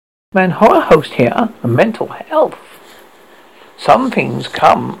Man, horror host here, and mental health. Some things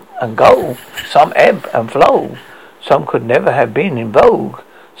come and go, some ebb and flow, some could never have been in vogue,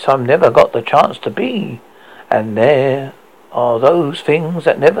 some never got the chance to be, and there are those things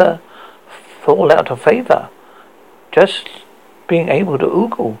that never fall out of favour. Just being able to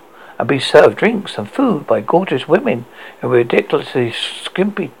oogle and be served drinks and food by gorgeous women in ridiculously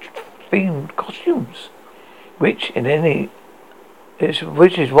skimpy themed costumes, which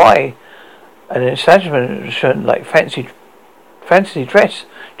is why an establishment like fancy dress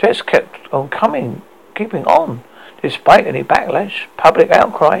kept on keeping on, despite any backlash, public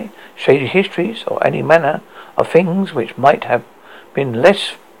outcry, shady histories, or any manner of things which might have been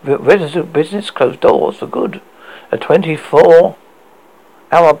less resolute business closed doors for good. A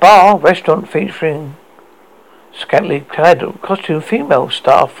 24-hour bar restaurant featuring scantily clad costume female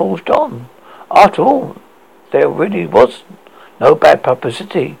staff forged on. After all, there really was no bad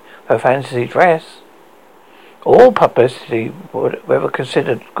publicity for fancy dress. All publicity, whether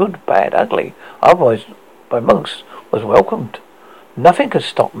considered good, bad, ugly, otherwise by most, was welcomed. Nothing could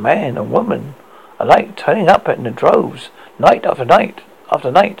stop man and woman alike turning up in the droves, night after night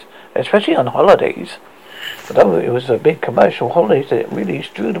after night, especially on holidays. Although it was a big commercial holiday that really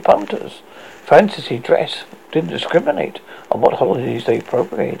drew the punters, fancy dress didn't discriminate on what holidays they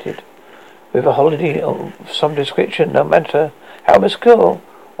appropriated. With a holiday of some description, no matter how obscure,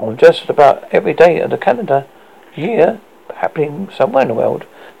 on just about every day of the calendar year happening somewhere in the world,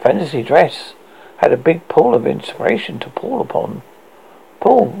 fancy dress had a big pool of inspiration to pull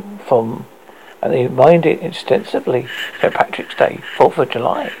from, and they mined it extensively. St. Patrick's Day, 4th of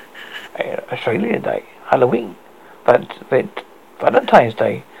July, Australia Day, Halloween, Valentine's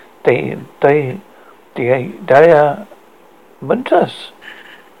Day, Dia Muertos.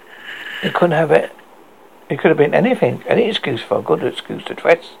 It couldn't have it. It could have been anything, any excuse for a good excuse to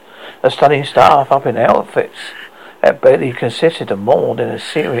dress a stunning staff up in outfits that barely consisted of more than a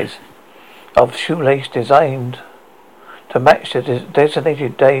series of shoelace designed to match the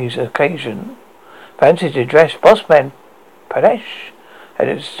designated day's occasion. Fancy dress bossman Pradesh had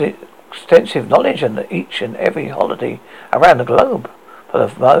extensive knowledge on each and every holiday around the globe. For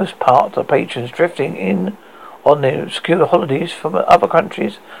the most part, the patrons drifting in on the obscure holidays from other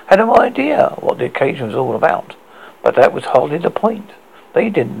countries had no idea what the occasion was all about. But that was hardly the point. They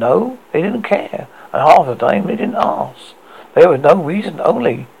didn't know, they didn't care, and half the time they didn't ask. There was no reason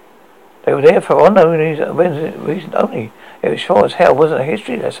only. They were there for unknown reason only. It was sure as hell wasn't a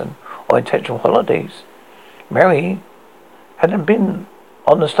history lesson or intentional holidays. Mary hadn't been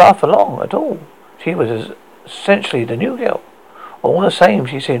on the staff for long at all. She was essentially the new girl. All the same,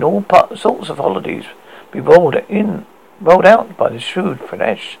 she'd seen all sorts of holidays be rolled out by the shrewd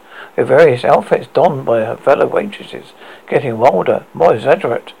Pradesh, with various outfits donned by her fellow waitresses, getting wilder, more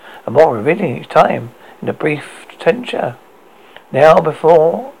exaggerate, and more revealing each time in the brief tenure. Now,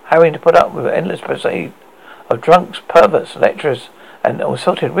 before having to put up with an endless parade of drunks, perverts, lecturers, and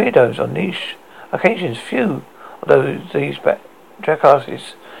assaulted weirdos on niche occasions, few of these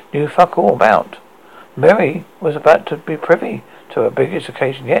jackasses knew fuck all about. Mary was about to be privy to her biggest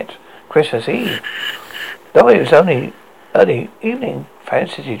occasion yet, Christmas Eve. Though it was only early evening,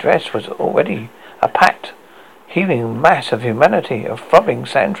 fancy dress was already a packed, heaving mass of humanity, a throbbing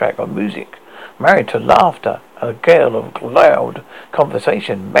soundtrack of music, married to laughter, a gale of loud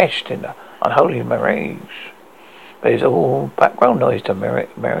conversation meshed in an unholy mirage. But it was all background noise to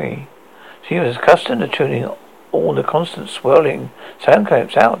Mary. She was accustomed to tuning all the constant swirling sound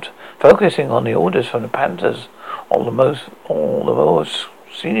clips out, focusing on the orders from the Panthers, all the most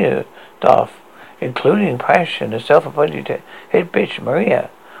senior staff, including Pash and the self-appointed head bitch Maria,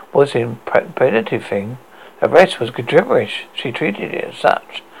 was the imperative thing. The rest was gibberish. She treated it as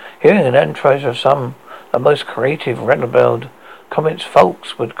such. Hearing an entourage of some of the most creative red-billed comments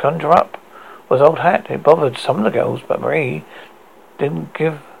folks would conjure up was old hat. It bothered some of the girls, but Marie didn't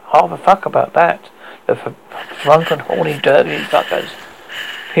give half a fuck about that. The drunken, horny, dirty fuckers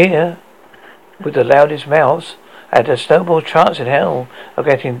here with the loudest mouths had a snowball chance in hell of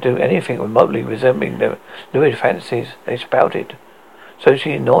getting to do anything remotely resembling the lurid fancies they spouted. So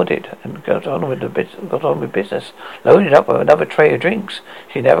she ignored it and got on with business. Loaded up with another tray of drinks,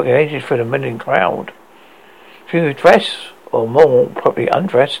 she navigated through the milling crowd. She was dressed, or more probably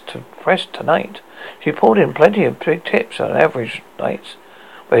undressed, to press tonight. She poured in plenty of big tips on average nights,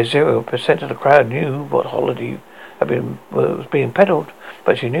 where 0% of the crowd knew what holiday was being peddled,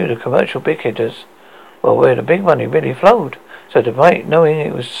 but she knew the commercial big hitters were where the big money really flowed. So despite knowing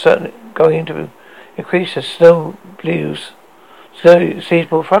it was certainly going to increase the seasonal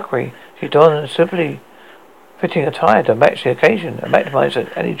fuckery, she donned simply fitting attire to match the occasion and maximize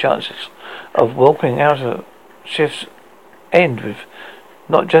any chances of walking out of shift's end with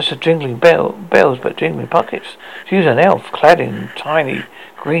not just a jingling bells, but jingling pockets. She was an elf, clad in tiny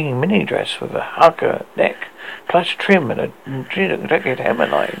green mini dress with a hugger neck, plush trim, and a jagged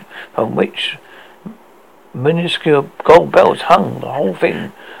hemline from which minuscule gold bells hung. The whole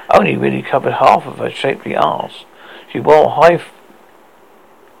thing only really covered half of her shapely arse. She wore high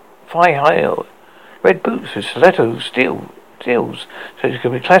red boots with stiletto steels, so she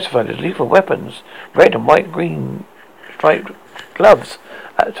could be classified as lethal weapons. Red and white green striped gloves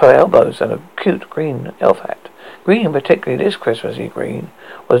at her elbows and a cute green elf hat. Green, particularly this Christmassy green,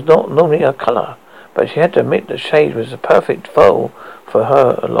 was not normally her colour, but she had to admit the shade was the perfect foe for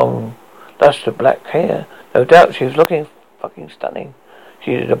her long, lustrous black hair. No doubt she was looking fucking stunning.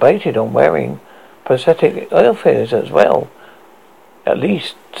 She debated on wearing prosthetic elf ears as well. At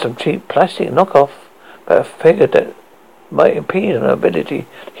least some cheap plastic knockoff, but I figured that might impede on her ability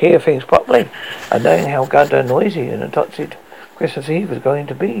to hear things properly, and knowing how goddamn noisy and intoxicated Christmas Eve was going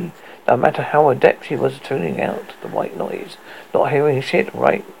to be, no matter how adept she was tuning out the white noise, not hearing shit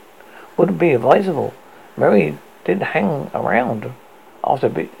right wouldn't be advisable. Mary didn't hang around after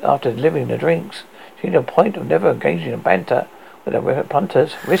delivering the drinks. She made a point of never engaging in banter with the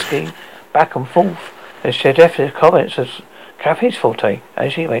punters, whiskey, back and forth, and she definite comments as Kathy's forte,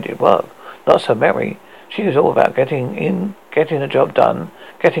 and she made it work. Not so Mary. She was all about getting in, getting the job done,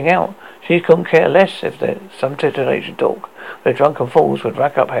 getting out. She couldn't care less if there's some titillation talk. The drunken fools would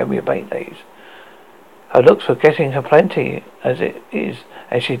rack up heavy abate days. Her looks were getting her plenty as it is,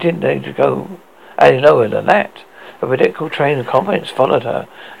 and she didn't need to go any lower than that. A ridiculous train of confidence followed her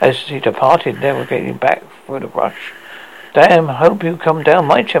as she departed, never getting back through the brush. Damn, hope you come down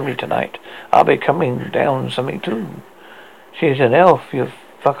my chimney tonight. I'll be coming down something too. She's an elf, you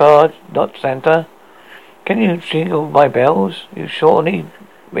fuckard, not Santa. Can you jingle my bells? You sure need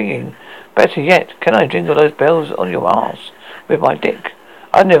ringing. Better yet, can I jingle those bells on your arse with my dick?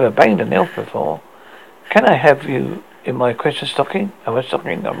 I've never banged an elf before. Can I have you in my Christmas stocking? I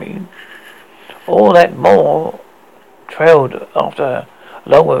mean. All that more trailed after her,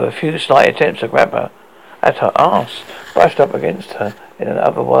 along with a few slight attempts to grab her at her arse, brushed up against her in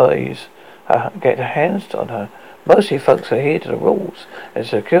other ways, get her hands on her. Mostly folks adhere to the rules, and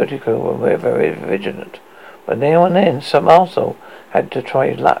security crew were very vigilant. But now and then, some arsehole had to try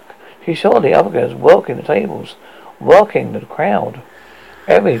his luck. She saw the other girls working the tables, working the crowd,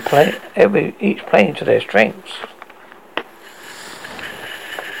 each playing to their strengths.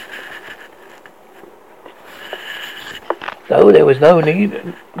 Though there was no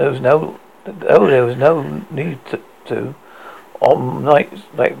need to on nights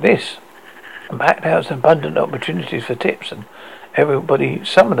like this, packed out abundant opportunities for tips, and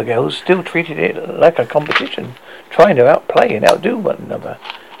some of the girls still treated it like a competition, trying to outplay and outdo one another,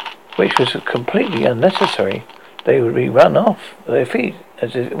 which was completely unnecessary. They would be run off their feet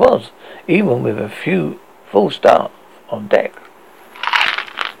as it was, even with a few full staff on deck.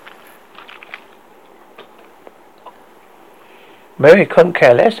 Mary couldn't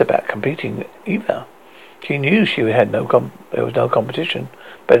care less about competing either. She knew there was no competition,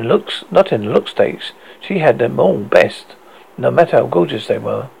 but not in the look stakes. She had them all best, no matter how gorgeous they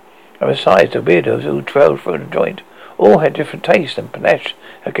were. And besides, the weirdos who trailed through the joint all had different tastes and panache,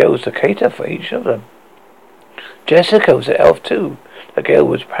 a girl was to cater for each of them. Jessica was an elf too. The girl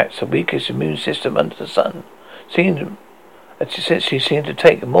was perhaps the weakest immune system under the sun. Since she seemed to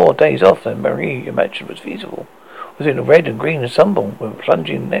take more days off than Marie imagined was feasible. Was in a red and green ensemble with a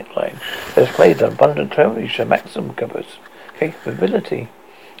plunging neckline that displayed the abundant cleavage to maximum capability,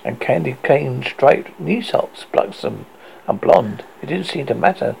 and candy cane striped knee socks, buxom and blonde. It didn't seem to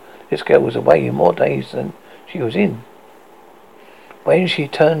matter. This girl was away in more days than she was in. When she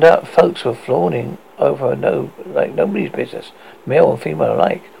turned up, folks were fawning over her like nobody's business, male and female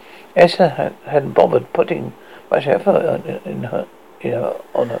alike. Esther hadn't bothered putting much effort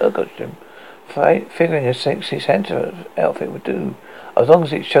on her costume, figuring a sexy Santa outfit would do, as long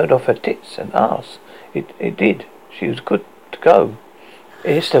as it showed off her tits and ass. It did. She was good to go.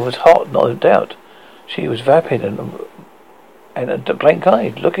 Esther was hot, no doubt. She was vapid and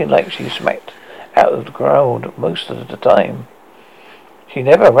blank-eyed, looking like she smacked out of the ground most of the time. She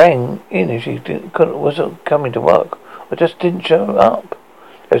never rang in if she wasn't coming to work, or just didn't show up.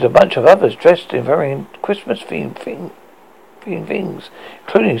 There was a bunch of others dressed in very Christmas-themed things,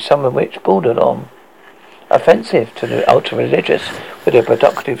 including some of which bordered on offensive to the ultra-religious with their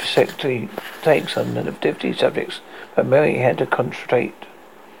productive sexy takes on the nativity subjects, but Mary had to concede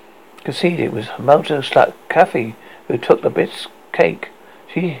it was motor slut Kathy who took the bits cake.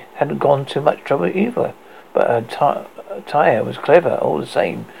 She hadn't gone to much trouble either, but her attire was clever all the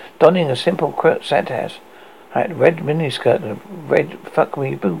same. Donning a simple Santa hat, red miniskirt and red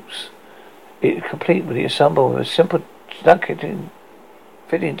fuck-me boots. It complete with the ensemble of a simple snug-fitting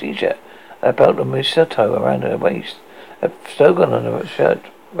t-shirt, a belt of mistletoe around her waist, a slogan on her shirt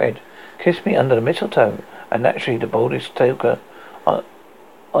read, "Kiss me under the mistletoe," and naturally the boldest token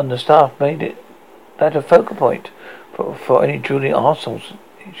on the staff made it that a focal point for any drooling arseholes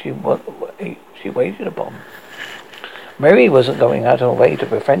she waited upon. Mary wasn't going out of her way to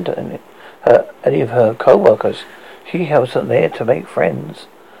befriend any of her co-workers. She wasn't there to make friends.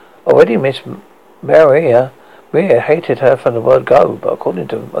 Already Miss Maria hated her from the word go, but according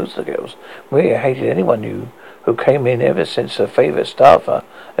to most of the girls, Maria hated anyone who came in ever since her favourite staffer,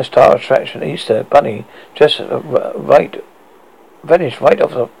 a star attraction Easter bunny, just vanished right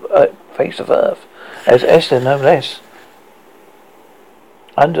off the face of Earth, as Esther no less.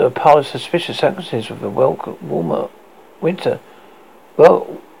 Under a pile of suspicious circumstances of the warmer winter,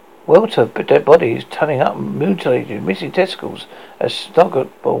 welter dead bodies turning up, mutilated, missing testicles, a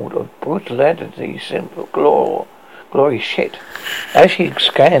snuggleboard of brutality, simple glory shit. As she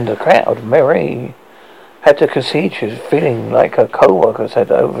scanned the crowd, Mary had to concede she was feeling like her co-workers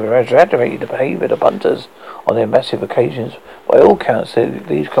had over-exaggerated the behaviour of the punters on their massive occasions. By all counts,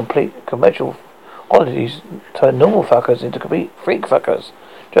 these complete commercial holidays turned normal fuckers into complete freak fuckers.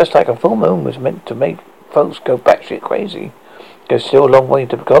 Just like a full moon was meant to make folks go batshit crazy. There's still a long way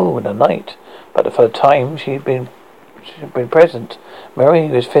to go in the night, but for the time she'd been present, Mary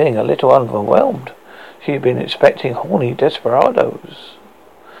was feeling a little overwhelmed. She'd been expecting horny desperados.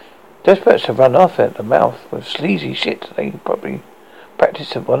 Desperates to run off at the mouth with sleazy shit they probably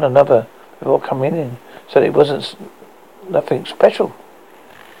practiced with one another before coming in, so it wasn't nothing special.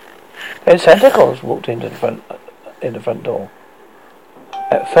 Then Santa Claus walked in the front door.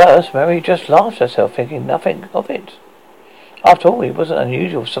 At first, Mary just laughed herself, thinking nothing of it. After all, it wasn't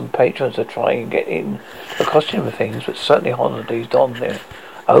unusual for some patrons to try and get in the costume of things, but certainly holidays donned their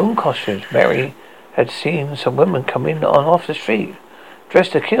own costumes. Mary had seen some women come in on off the street,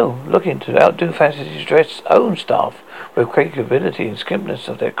 dressed to kill, looking to outdo Fantasy's dress own staff with great ability and skimpness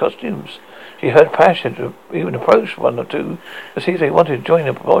of their costumes. She heard Passion to even approach one or two to see if they wanted to join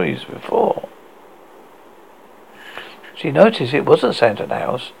the boys before. She noticed it wasn't Santa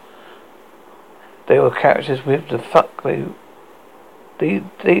House. There were characters with the fuck they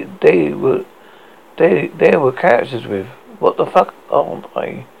were characters with what the fuck aren't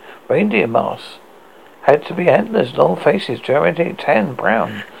they? Reindeer masks. Had to be antlers, long faces, geometric, tan,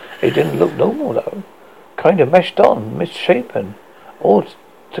 brown. It didn't look normal though. Kind of meshed on, misshapen. All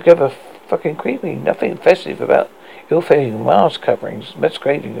together fucking creepy. Nothing festive about ill-fitting mask coverings,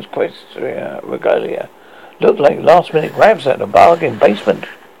 masquerading as equestrian regalia. Looked like last-minute grabs at the bargain basement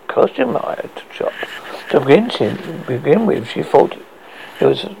costume shop. To begin with, she thought it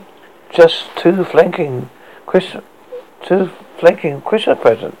was just two flanking Christmas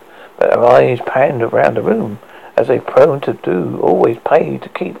presents. But her eyes panned around the room, as they prone to do, always pay to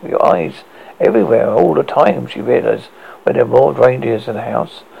keep your eyes everywhere all the time, she realized, when there were more reindeers in the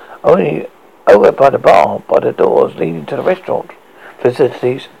house. Only over by the bar, by the doors leading to the restaurant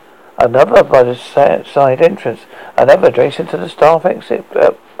facilities, another by the side entrance, another adjacent to the staff exit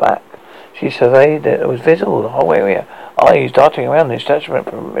back. She surveyed it was visible, the whole area, eyes darting around the establishment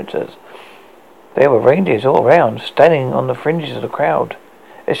perimeters. There were reindeers all around, standing on the fringes of the crowd,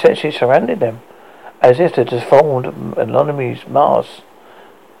 essentially surrounding them, as if the deformed anonymous masks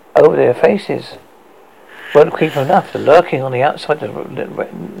over their faces weren't creepy enough. The lurking on the outside of the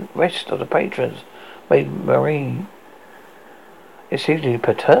rest of the patrons made Marie exceedingly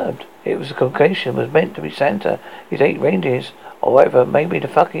perturbed. It was a congregation was meant to be Santa, his 8 reindeers, or whatever maybe the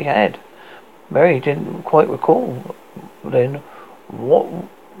fuck he had. Mary didn't quite recall then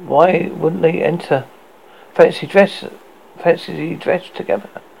why wouldn't they enter fancy dress together?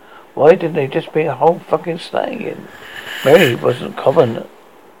 Why didn't they just bring a whole fucking sleigh in? Mary wasn't common.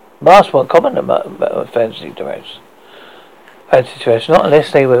 Masks weren't common at fancy dress. Not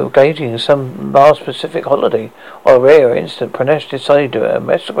unless they were engaging in some mask-specific holiday or a rare instant Pranesh decided that a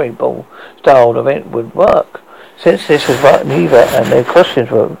masquerade ball style event would work. Since this was neither and their costumes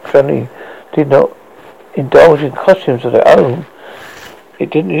were generally did not indulge in costumes of their own, it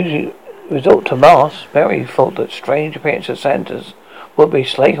didn't usually resort to masks. Mary thought that strange appearance of Santas would be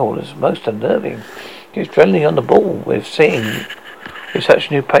sleigh haulers most unnerving. He was generally on the ball with seeing if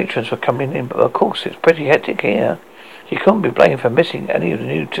such new patrons were coming in, but of course it's pretty hectic here. She couldn't be blamed for missing any of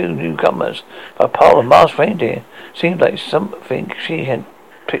the two newcomers, but a pile of masked reindeer seemed like something she had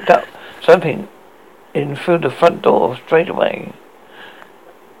picked up, something in through the front door straight away.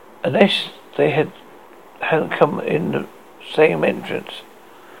 Unless they had hadn't come in the same entrance.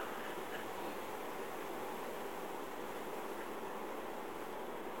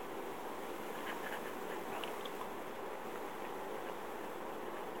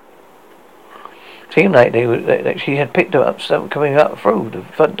 Seemed like that she had picked her up, coming up through the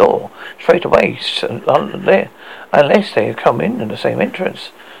front door straight away, unless they had come in the same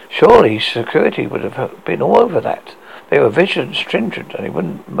entrance. Surely security would have been all over that. They were vigilant, stringent, and it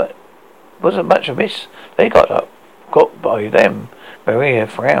wasn't much amiss. They got by them. Maria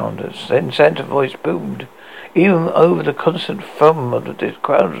frowned, as then Santa's voice boomed, even over the constant thrum of the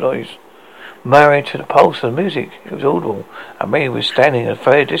crowd noise. Married to the pulse of the music, it was audible, and Maria was standing a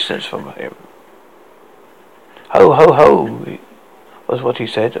fair distance from him. Ho, ho, ho, was what he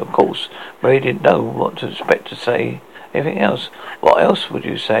said. Of course, Ray didn't know what to expect to say. Anything else? What else would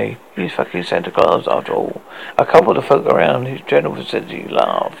you say? He's fucking Santa Claus, after all. A couple of the folk around his general vicinity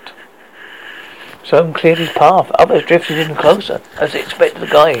laughed. Some cleared his path. Others drifted in closer, as they expected the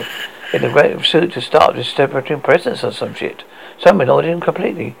guy in the red suit to start distributing presents or some shit. Some ignored him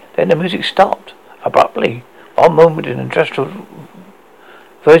completely. Then the music stopped, abruptly. One moment in industrial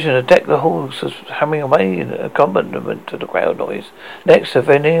version of Deck the Halls was hammering away in accompaniment to the crowd noise. Next, the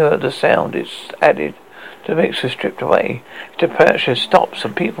veneer of the sound is added. The mix was stripped away. Its departure stopped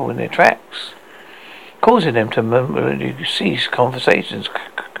some people in their tracks, causing them to momentarily cease conversations,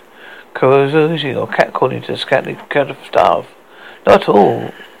 carousing or catcalling to the scantily clad staff. Not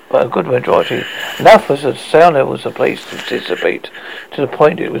all, but a good majority. Enough was the sound levels of the place to dissipate to the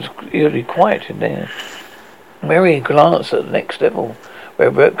point it was eerily quiet in there. Mary glanced at the next level,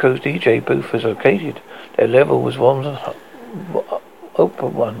 where Bertco's DJ booth was located. Their level was one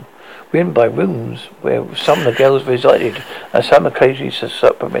open one, rimmed by rooms where some of the girls resided, and some occasionally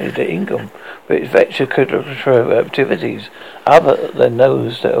supplemented their income with extracurricular activities, other than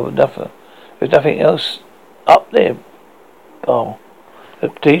those that were nothing. There was nothing else up there. Oh, the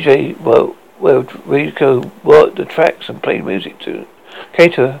DJ would worked the tracks and played music to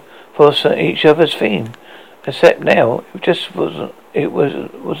cater for each other's theme. Except now, it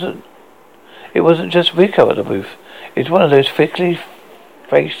wasn't just Rico at the booth. It's one of those thickly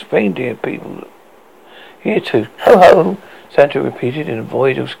faced reindeer people here too. Ho ho! Santa repeated in a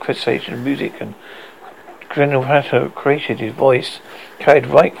void of cessation music, and General Hatter created his voice, carried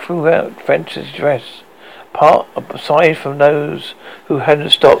right throughout Francis' dress. Aside from those who hadn't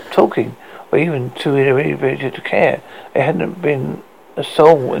stopped talking, or even too inebriated to care, there hadn't been a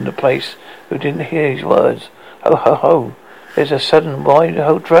soul in the place who didn't hear his words. Ho ho ho! There's a sudden wide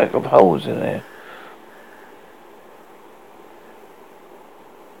whole track of holes in there.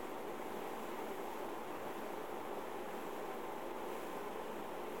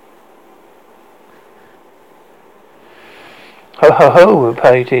 Ho ho ho,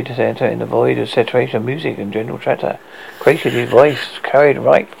 repeated Santa in the void of saturation of music and general chatter. Created his voice, carried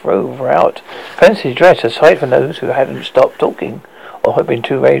right throughout. Fancy's dress, aside from those who hadn't stopped talking, or had been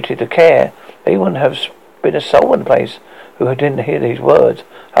too rated to care, they wouldn't have been a soul in the place who didn't hear these words.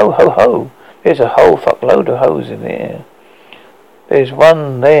 Ho ho ho, there's a whole fuckload of hoes in there. There's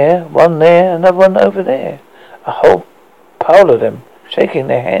one there, another one over there. A whole pile of them, shaking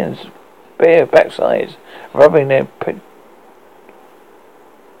their hands, bare backsides, rubbing their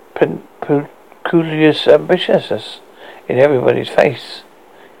peculiar ambitiousness in everybody's face.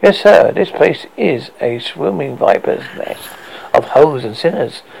 Yes, sir, this place is a swimming viper's nest of hoes and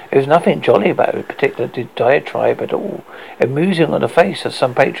sinners. There was nothing jolly about a particular diatribe at all. Amusing on the face of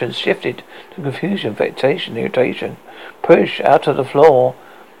some patrons shifted to confusion, vexation, irritation. Pushed out of the floor,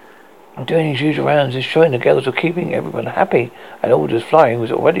 doing his usual rounds, ensuring the girls were keeping everyone happy, and orders flying,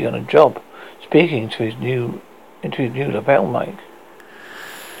 was already on a job, speaking to his new lapel mic.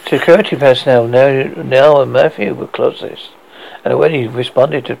 Security personnel, Nell and Murphy, were closeless, and already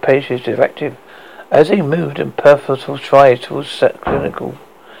responded to Page's directive. As he moved in purposeful stride towards clinical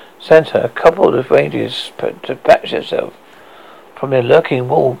center, a couple of rangers detached themselves from their lurking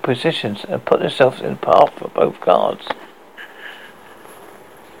wall positions and put themselves in the path for both guards.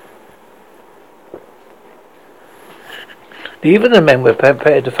 Even the men were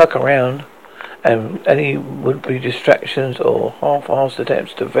prepared to fuck around, and any would-be distractions or half-assed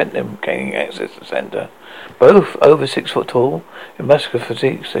attempts to prevent them gaining access to the center. Both over 6 foot tall, in muscular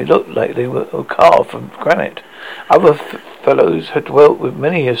physiques, they looked like they were carved from granite. Other fellows had dwelt with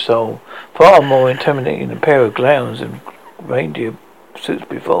many a soul, far more intimidating than a pair of clowns in reindeer suits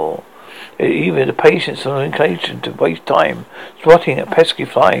before. Even the patience and inclination to waste time swatting at pesky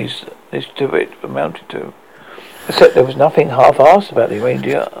flies this spirit amounted to. Except there was nothing half-assed about the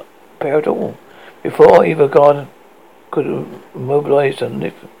reindeer pair at all. Before either guard could have mobilized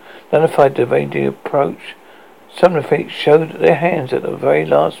and nullified the reindeer approach. Some of the feet showed their hands at the very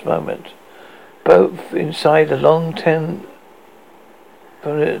last moment. Both inside the long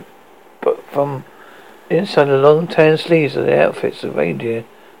from inside the long tan sleeves of the outfits, the reindeer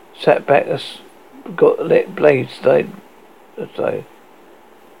sat back got let blades side.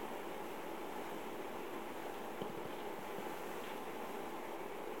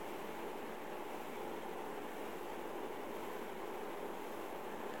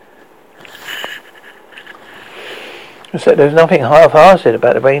 So there's nothing half-hearted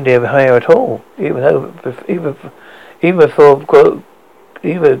about the reindeer hair at all, even before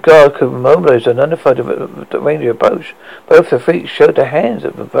either guard could mobilize and notify the reindeer approach. Both the freaks showed their hands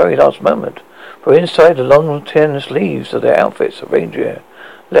at the very last moment, for inside the long tan sleeves of their outfits, the reindeer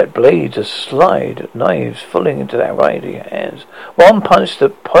let blades slide, knives falling into their reindeer hands. One punched the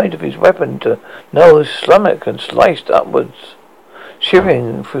point of his weapon to Noel's stomach and sliced upwards,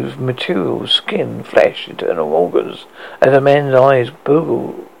 shivering through material, skin, flesh, internal organs, as the man's eyes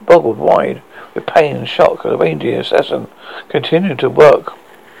boggled wide with pain and shock. The reindeer assassin continued to work,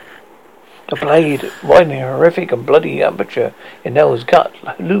 the blade widening a horrific and bloody aperture in Nell's gut.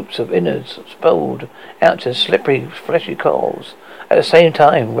 Loops of innards spilled out to slippery, fleshy coals. At the same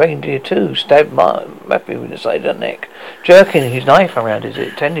time, Reindeer 2 stabbed Matthew in the side of the neck, jerking his knife around as it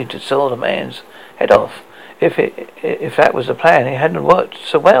intended to saw the man's head off. If that was the plan, it hadn't worked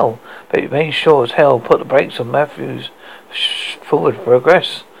so well, but it made sure as hell put the brakes on Matthew's forward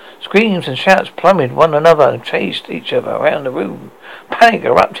progress. Screams and shouts plummeted one another and chased each other around the room. Panic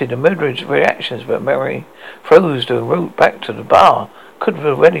erupted and murderous reactions, but Mary froze the route back to the bar. Could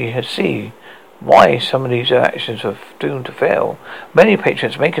already see why some of these actions were doomed to fail. Many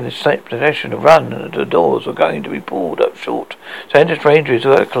patrons making the possession to run, and the doors were going to be pulled up short. Santa's Rangers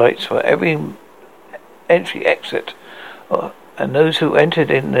work lights for every entry exit, and those who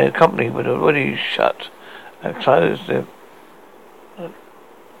entered in their company were already shut and closed their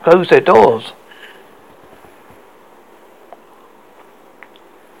doors.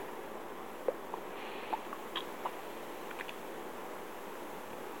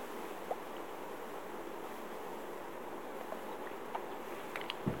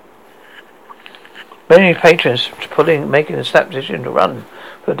 Many patrons making the snap decision to run.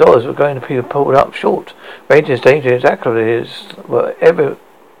 The doors were going to be pulled up short. Rangers, dangerous activities were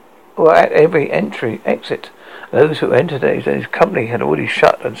at every entry exit. Those who entered his company had already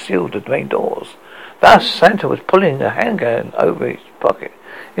shut and sealed the main doors. Thus, Santa was pulling a handgun over his pocket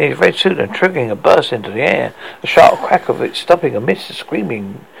in his red suit and triggering a burst into the air. The sharp crack of it stopping amidst the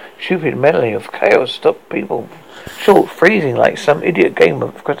screaming, stupid medley of chaos stopped people short, freezing like some idiot game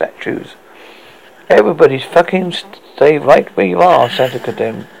of statues. Everybody's fucking stay right where you are, Santa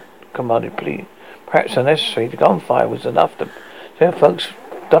commanded, please. Perhaps unnecessary. The gunfire was enough to send folks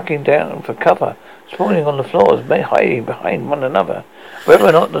ducking down for cover, sprawling on the floors, hiding behind one another. Whether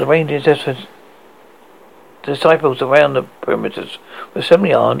or not the reindeer's disciples around the perimeters were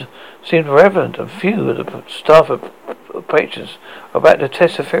semi-armed seemed irrelevant, and few of the staff of patrons were about to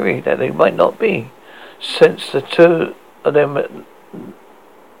test the theory that they might not be, since the two of them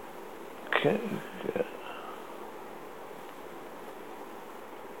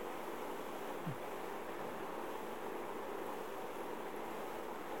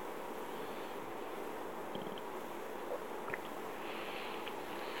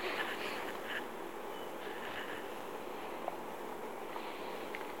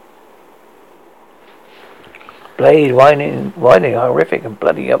blade winding horrific and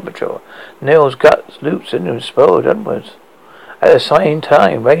bloody aperture. Neil's guts, loops in him, spiraled onwards. At the same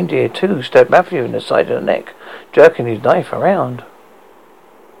time, Reindeer 2 stabbed Matthew in the side of the neck, jerking his knife around.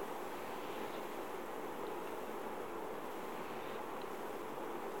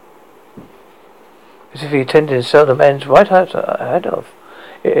 As if he intended to sell the man's right head off.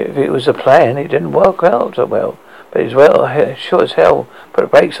 If it was a plan, it didn't work out so well. But as well, sure as hell, put the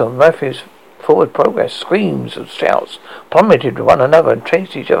brakes on Matthew's forward progress. Screams and shouts plummeted to one another and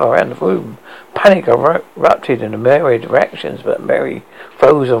chased each other around the room. Panic erupted in a myriad reactions, but Mary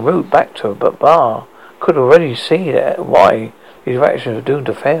froze en route back to a bar. Could already see why these reactions were doomed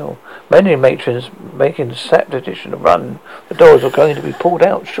to fail. Many matrons making the snap decision to run. The doors were going to be pulled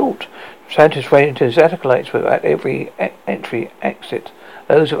out short. Santa's Rangers acolytes were at every entry exit.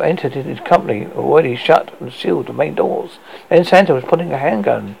 Those who entered in his company were already shut and sealed the main doors. Then Santa was pulling a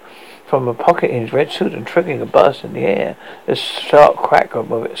handgun from a pocket in his red suit and triggering a burst in the air. The sharp crack of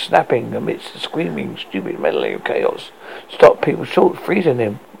it snapping amidst the screaming, stupid medley of chaos stopped people short, freezing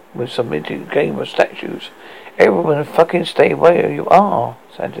them with some idiot game of statues. Everyone fucking stay where you are,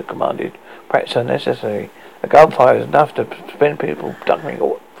 Santa commanded. Perhaps unnecessary. The gunfire is enough to prevent people ducking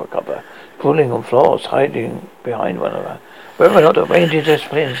for cover, crawling on floors, hiding behind one another. Whether or not the reindeer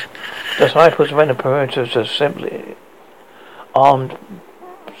disciples ran the perimeter of assembly, armed,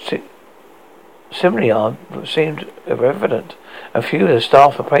 similarly armed, seemed irrelevant, and few of the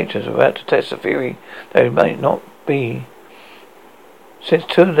staff or patrons were about to test the theory that it might not be. Since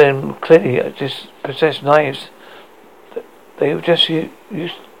two of them clearly just possessed knives, they were just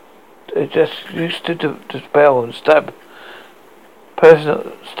used to dispel and stab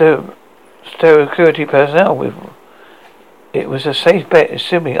security personnel with. It was a safe bet,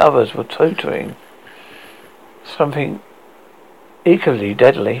 assuming others were tutoring something equally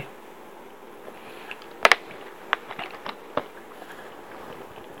deadly.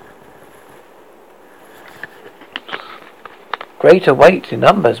 Greater weight in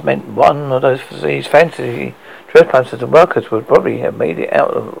numbers meant one of these fantasy trespassers and workers would probably have made it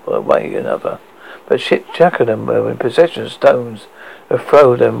out of the way another. But Jack of them were in possession of stones that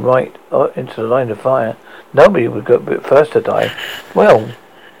throw them right into the line of fire. Nobody would go first to die. Well,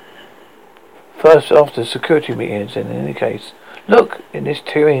 first after security meetings in any case. Look, in this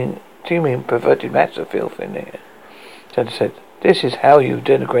teeming perverted mass of filth in there. Santa said, this is how you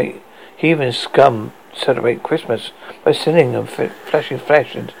denigrate heathen scum. Celebrate Christmas by sinning and flashing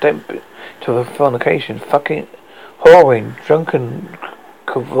flesh into to fornication, fucking, whoring, drunken,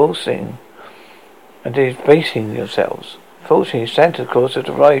 convulsing, and debasing yourselves. Fortunately, Santa Claus had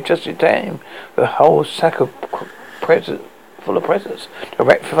arrived just in time with a whole sack of full of presents to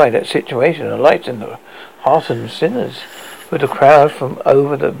rectify that situation and lighten the heartened sinners. With the crowd from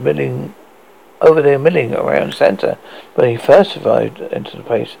over there milling around Santa when he first arrived into the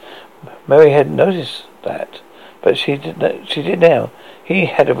place, Mary hadn't noticed that, but she did now. He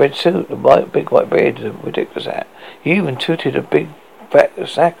had a red suit, a big white beard, a ridiculous hat. He even tooted a big fat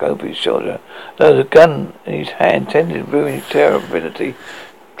sack over his shoulder, though the gun in his hand tended to ruin his terribility.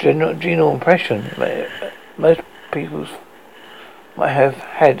 General impression. Most people might have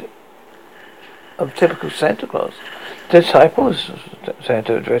had of typical Santa Claus. Disciples,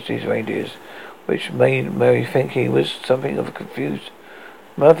 Santa addressed his reindeers, which made Mary think he was something of a confused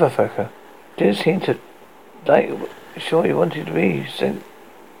motherfucker. Didn't seem to like sure he wanted to be sent.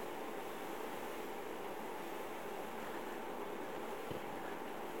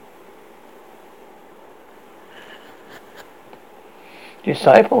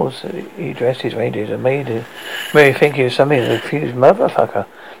 Disciples, he addressed his reindeers and made Mary think he was something of a confused motherfucker.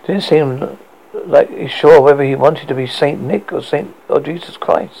 Didn't seem like he's sure whether he wanted to be Saint Nick or Jesus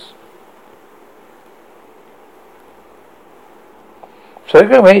Christ. So we're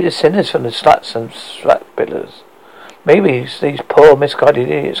going to rate the sinners from the sluts and slut pillars. Maybe these poor misguided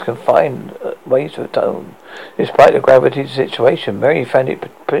idiots can find ways to atone. Despite the gravity of the situation, Mary found it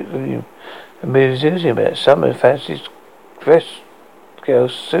particularly amusing that some of Fancy's dress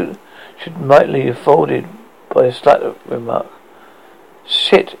girl's suit should mightily afforded by a slut remark.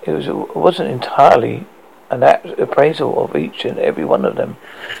 Shit, it wasn't entirely an apt appraisal of each and every one of them.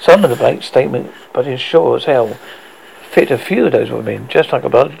 Some of the blank statement, but in sure as hell, fit a few of those women, just like a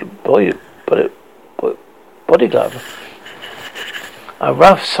body glove. A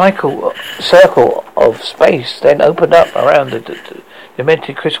rough circle of space then opened up around the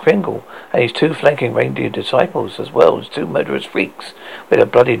demented Kris Kringle and his two flanking reindeer disciples, as well as two murderous freaks with their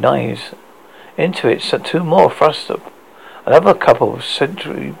bloody knives. Into it, two more thrust up. Another couple of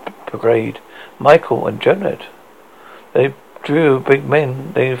Century Brigade, Michael and Jonad. They drew big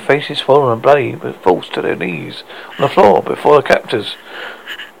men, their faces swollen and bloody, but forced to their knees on the floor before the captors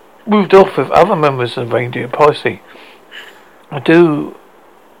moved off with other members of the reindeer posse. Do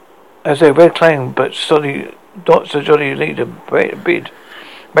as their red clan, but not so jolly leader bid.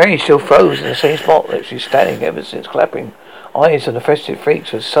 Mary still froze in the same spot that she's standing ever since clapping. Eyes on the festive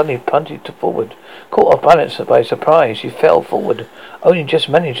freaks was suddenly punted forward. Caught off balance by surprise, she fell forward, only just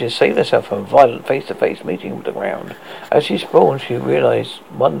managed to save herself from a violent face-to-face meeting with the ground. As she sprawled, she realized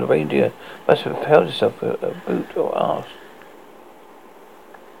one of the reindeer must have propelled herself with a boot or arse.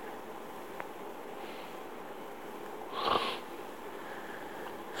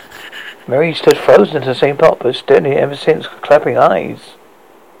 Mary stood frozen in the same spot, but steady ever since, clapping eyes.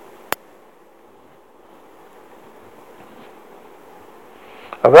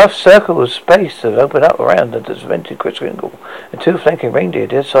 A rough circle of space had opened up around the demented Kris Kringle, and two flanking reindeer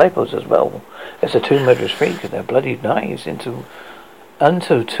disciples as well as the two murderous freaks and their bloodied knives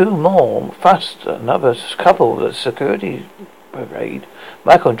unto two more thrust another couple of the security brigade.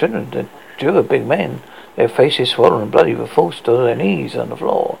 Michael and Jonad, the duo of big men, their faces swollen and bloody, were forced to their knees on the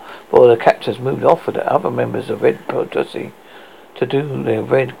floor, while the captors moved off with the other members of Red Posse to do their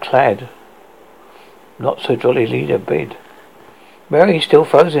red-clad, not-so-jolly leader bid. Mary, still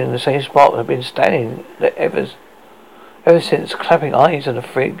frozen in the same spot, had been standing ever since, clapping eyes on the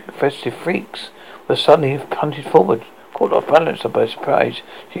festive freaks, was suddenly punted forward. Caught off balance by surprise,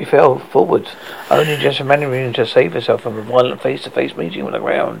 she fell forwards, only just managing to save herself from a violent face-to-face meeting with the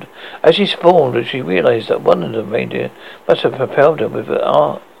ground. As she sprawled, she realized that one of the reindeer must have propelled her with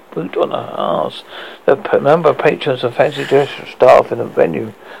an boot on her arse. The number of patrons and fancy dress staff in the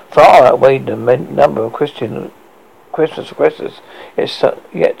venue far outweighed the number of Christmas requesters.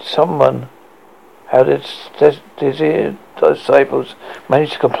 Yet someone how did desired disciples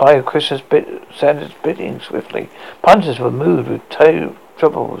manage to comply with Christmas Santa's bidding swiftly? Punters were moved with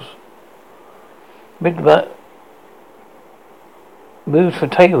troubles. Moved from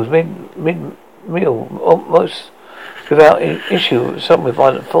tables mid-meal, almost without issue, some with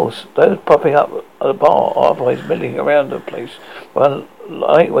violent force. Those popping up at the bar, otherwise milling around the place, were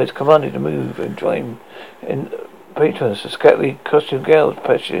lightweights commanded to move and join in patrons, the scantily costumed girls,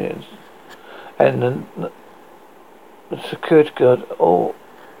 pedestrians, and the security guard, all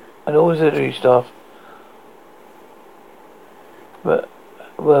auxiliary staff, but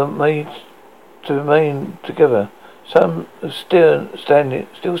were made to remain together. Some still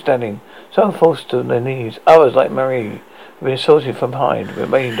standing, some forced to their knees. Others, like Marie, who had been assaulted from behind,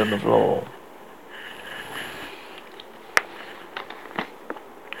 remained on the floor.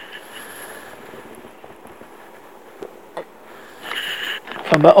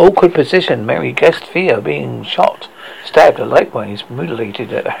 From an awkward position, Mary guessed fear of being shot, stabbed, or likewise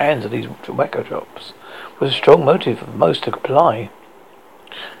mutilated at the hands of these tobacco shops was a strong motive for most to comply.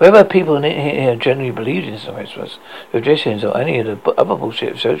 Whether people here generally believed in some Christmas traditions or any of the other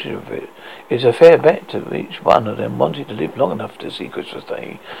bullshit associated with it is a fair bet to each one of them wanted to live long enough to see Christmas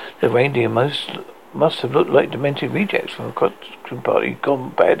Day. The reindeer must have looked like demented rejects from a costume party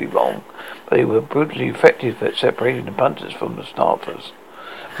gone badly wrong, but they were brutally effective at separating the punters from the staffers.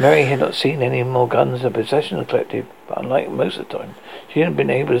 Mary had not seen any more guns in possession of the collective, but unlike most of the time, she hadn't been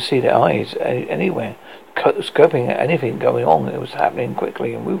able to see their eyes anywhere, scoping at anything going on. It was happening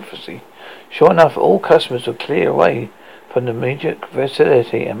quickly and ruthlessly. Sure enough, all customers would clear away from the immediate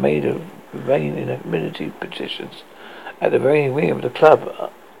facility and made a remain in humidity positions at the very rear of the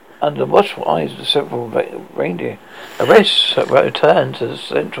club, under the watchful eyes of the several reindeer. The rest returned to the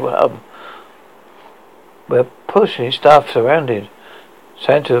central hub, where Push and his staff surrounded.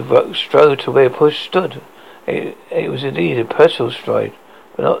 Santa strode to where Push stood. It was indeed a personal stride,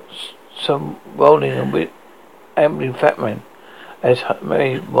 but not some rolling and ambling fat man. As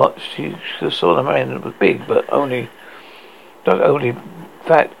Mary watched, she saw the man that was big, but not only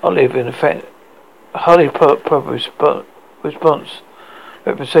fat, olive in a fat, highly proper response,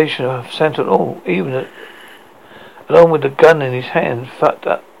 representation of Santa at all, even along with the gun in his hand, fucked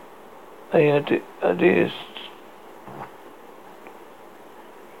up ideas.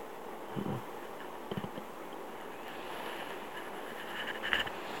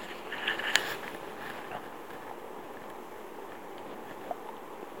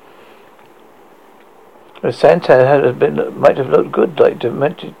 The Santa might have looked good, like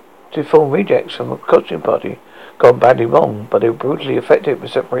demented deformed rejects from a costume party gone badly wrong, but they were brutally effective at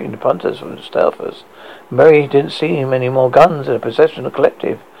separating the punters from the staffers. Mary didn't see him any more guns in the possession of the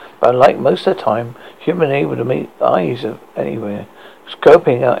collective, but unlike most of the time, she had been able to make eyes of anywhere,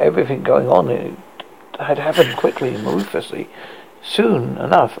 scoping out everything going on. It had happened quickly and ruthlessly. Soon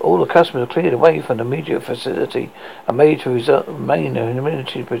enough, all the customers were cleared away from the immediate facility and made to remain in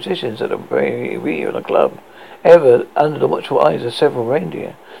humidity positions at the very rear of the club, ever under the watchful eyes of several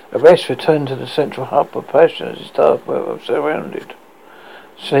reindeer. The rest returned to the central hub of passion as his staff were surrounded.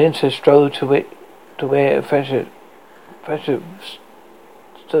 Santa strode to where Fashion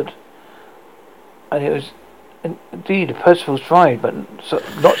stood, and it was indeed a purposeful stride, but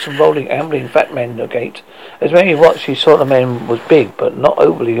not some rolling, ambling fat man no gait. As Mary watched, she saw the man was big, but not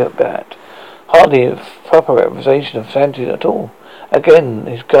overly bad. Hardly a proper representation of Santa at all. Again,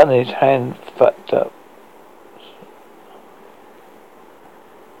 his gun in his hand fucked up.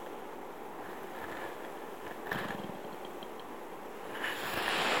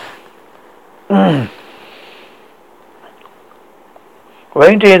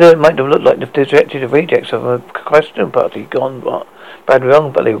 Reindeer that might have looked like the dejected rejects of a costume party gone bad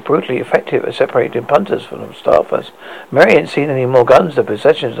wrong, but they were brutally effective at separating punters from the staffers. Mary hadn't seen any more guns in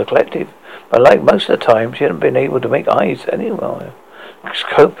possession of the collective, but like most of the time, she hadn't been able to make eyes anywhere.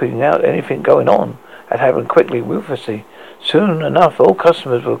 Scoping out anything going on had happened quickly, ruthlessly. Soon enough, all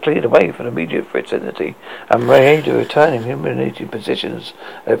customers were cleared away from the immediate vicinity and made a return in humiliating positions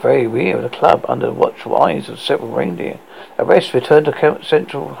at the very rear of the club under the watchful eyes of several reindeer. The rest returned to Camp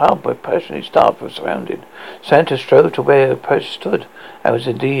Central Hub where passionate staff were surrounded. Santa strode to where Perch stood and was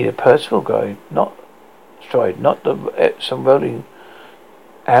indeed a Percival guide, not some rolling,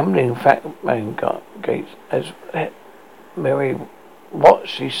 ambling fat man gait. As Mary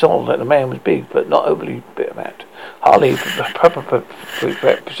watched, she saw that the man was big, but not overly bit-mapped. Hardly proper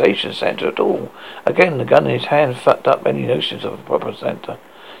representation Santa at all. Again, the gun in his hand fucked up any notions of a proper Santa.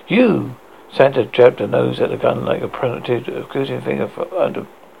 You! Santa jabbed the nose at the gun like a primitive, accusing finger under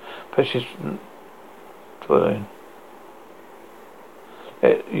precious dwelling.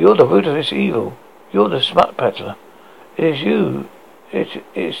 You're the root of this evil. You're the smut peddler. It is you. It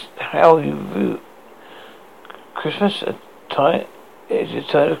is how you view Christmas. It is a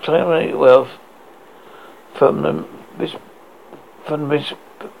time of accumulate wealth from the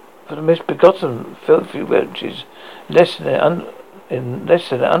misbegotten filthy wretches, in less than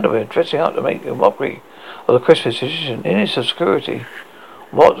their underwear, dressing up to make a mockery of the Christmas tradition. In its obscurity,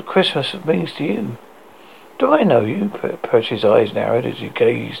 what Christmas means to you? Do I know you? Perch's eyes narrowed as he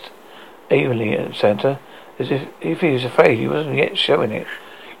gazed evenly at Santa, as if he was afraid he wasn't yet showing it.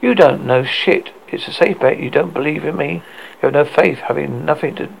 You don't know shit. It's a safe bet you don't believe in me. You have no faith, having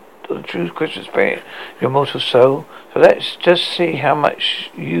nothing to the true Christmas spirit in your mortal soul. So let's just see how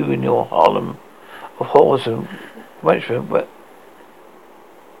much you and your Harlem of whores and wenchmen were.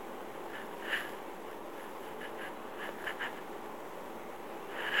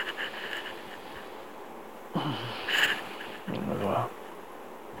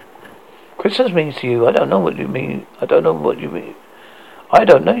 Christmas means to you. I don't know what you mean. I don't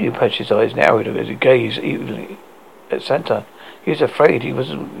know you. Patch's eyes narrowed as he gazed evenly at Santa. He was afraid he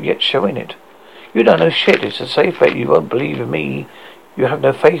wasn't yet showing it. You don't know shit. It's a safe bet you won't believe in me. You have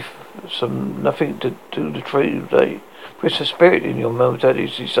no faith. Nothing to do the true Christmas spirit in your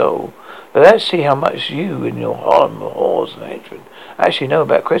mortality soul. But let's see how much you and your Harlem whores and hatred actually know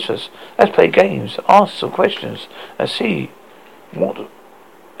about Christmas. Let's play games, ask some questions, and see what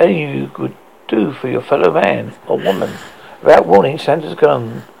any of you could do for your fellow man or woman. Without warning, Santa's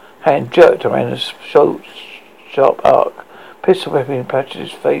gun hand jerked around a sharp arc. Pistol weapon patched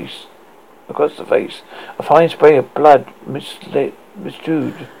his face across the face. A fine spray of blood misted in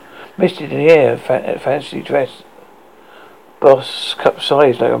the air. Fancy dress boss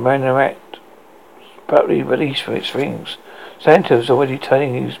capsized like a marionette, abruptly released from its rings. Santa was already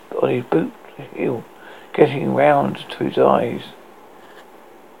turning on his boot heel, getting round to his eyes.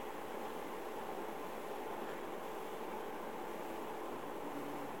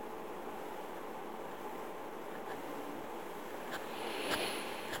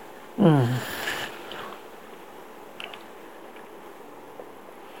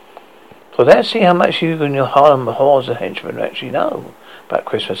 So let's see how much you and your Harlem whores and henchmen actually know about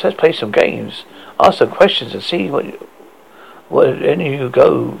Christmas. Let's play some games, ask some questions, and see what any of you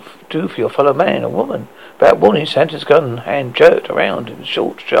go do for your fellow man or woman. Without warning, Santa's gun hand jerked around in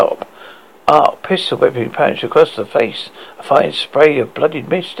short, sharp arc, pistol weapon punched across the face. A fine spray of bloody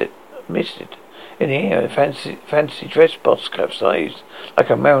misted in the air. A fancy dress boss capsized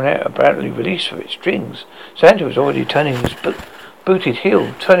like a marionette abruptly released from its strings. Santa was already turning his booted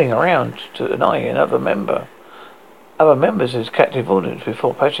heel, turning around to deny other members of his captive audience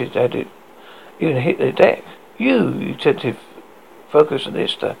before Patches had even hit the deck. You tentative focus on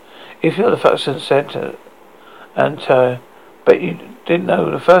this. If you're the Fuxton Santa, and bet you didn't know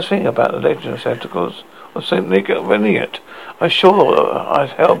the first thing about the legend of Santa Claus or Saint Nick of Eliot.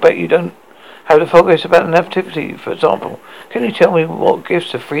 I'll bet you don't have the focus about the nativity, for example. Can you tell me what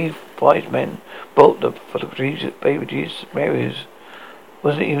gifts the three wise men brought for the baby Jesus? Mary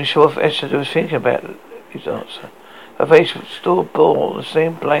wasn't even sure if Esther was thinking about his answer. Her face still bore the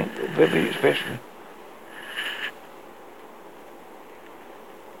same blank, vivid expression.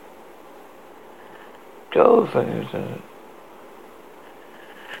 Go for it.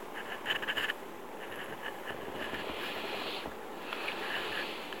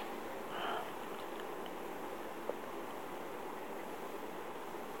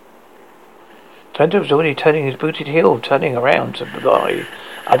 Santa was already turning his booted heel, turning around to belie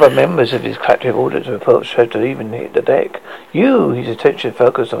other members of his captive audience reports had to even hit the deck. You, his attention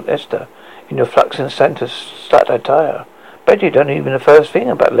focused on Esther, in your flux and Santa slut attire. Bet you don't even know the first thing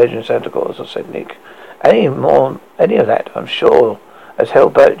about Legend of Santa Claus or Saint Nick. Any of that, I'm sure as hell,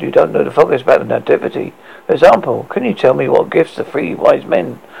 but you don't know the focus about the nativity. For example, can you tell me what gifts the three wise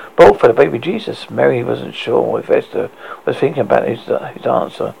men brought for the baby Jesus? Mary wasn't sure if Esther was thinking about his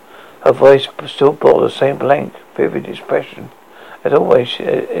answer. Her voice still bore the same blank, vivid expression. As always,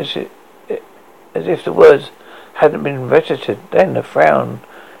 as if the words hadn't been registered. Then a frown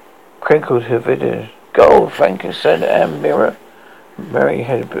crinkled her visage. Gold, frankincense, and myrrh. Mary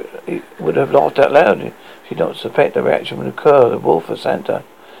would have laughed out loud if she did not suspect the reaction would occur of the wolf of Santa.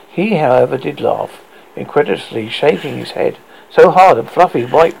 He, however, did laugh, incredulously shaking his head so hard a fluffy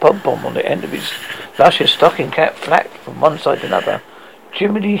white pom-pom on the end of his luscious stocking cap flapped from one side to another.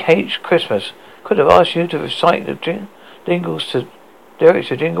 Jiminy H. Christmas could have asked you to recite the lyrics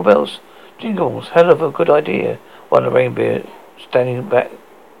to Jingle Bells. Jingles, hell of a good idea. One of the reindeer standing back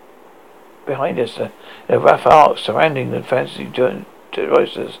behind us, in a rough arc surrounding the fancy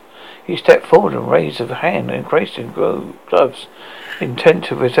roasters. He stepped forward and raised a hand encased in gloves, intent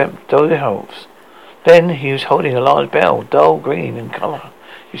to present the elves. Then he was holding a large bell, dull green in colour.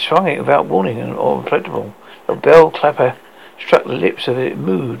 He swung it without warning or inflatable. The bell clapper struck the lips of it,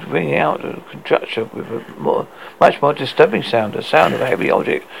 moved, ringing out a conjecture with a much more disturbing sound, the sound of a heavy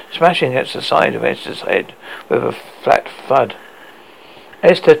object smashing against the side of Esther's head with a flat thud.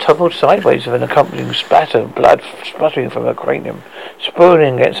 Esther toppled sideways with an accompanying splatter of blood spluttering from her cranium,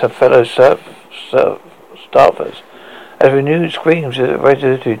 sprawling against her fellow staffers. As renewed screams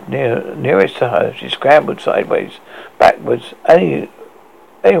resonated nearest to her, she scrambled sideways, backwards, anywhere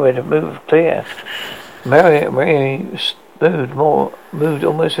to move clear. Mary moved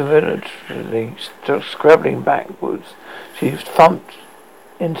almost involuntarily, scrabbling backwards. She thumped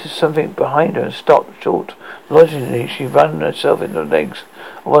into something behind her and stopped short. Logically, she ran herself into the legs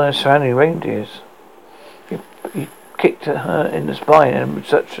of one of the surrounding reindeers. He kicked her in the spine, and with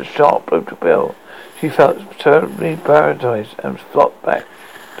such a sharp blow to Bill, she felt terribly paralyzed and flopped back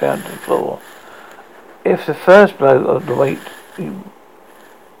down to the floor. If the first blow of the weight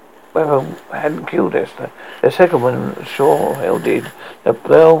weapon hadn't killed Esther, the second one sure hell did. The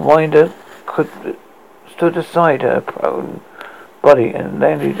bell winder stood aside her prone body and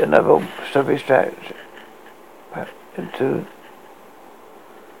landed another savage strike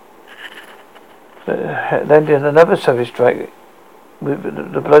with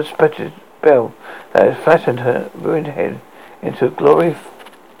the blood-spattered bell that had flattened her ruined head into a glorious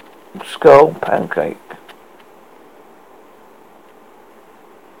skull pancake.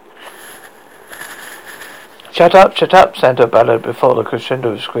 Shut up, Santa bellowed before the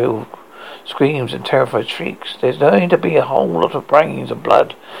crescendo of screams and terrified shrieks. There's going to be a whole lot of brains and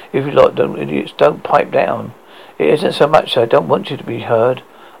blood if you idiots don't pipe down. It isn't so much that I don't want you to be heard.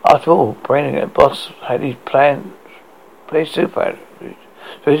 After all, Brainiac Boss had his play super, so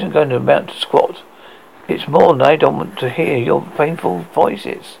it isn't going to amount to squat. It's more than I don't want to hear your painful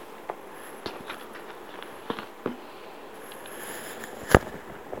voices.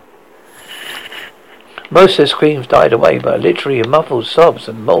 Most of the screams died away, but literally muffled sobs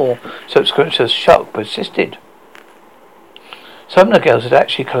and more subscription's shock persisted. Some of the girls had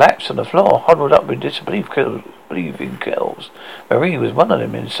actually collapsed on the floor, huddled up with disbelieving girls. Marie was one of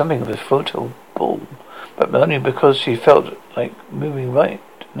them in something of a photo ball, but only because she felt like moving right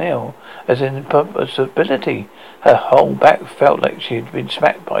now, as in impossibility. Her whole back felt like she had been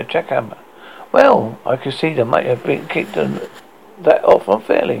smacked by a jackhammer. Well, I could see they might have been kicked that off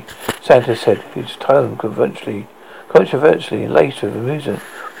unfairly, Santa said, his tone controversially laced with amusement.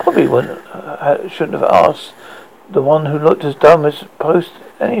 Probably shouldn't have asked the one who looked as dumb as post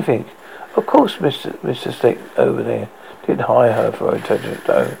anything. Of course, Mr. Stick over there didn't hire her for her intelligence,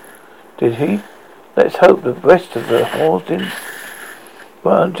 though, did he? Let's hope the rest of the whores didn't.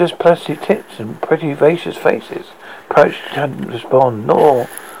 Weren't just plastic tits and pretty vacious faces. Perhaps he hadn't responded,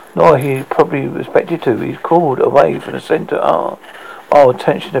 nor he probably expected to. He called away from the centre while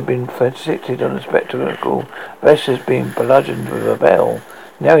attention had been fixated on the spectacle of Esther's being bludgeoned with a bell.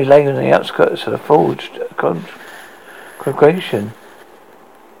 Now he lay on the outskirts of the forged congregation.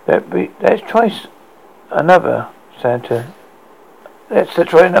 Let's try another, Santa. Let's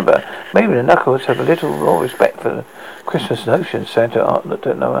try another. Maybe the knuckles have a little more respect for the Christmas notion, Santa looked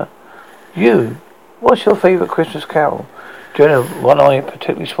at Noah. You, what's your favourite Christmas carol? Jonah, one eye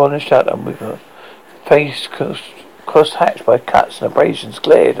particularly swollen shut and with her face cross-hatched by cuts and abrasions,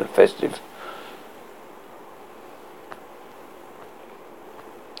 glared at festive.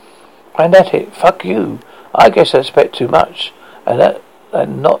 And at it, fuck you. I guess I expect too much, and that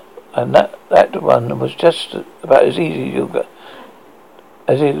one was just about as easy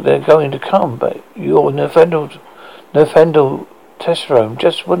as they're going to come. But your Nefendel testosterone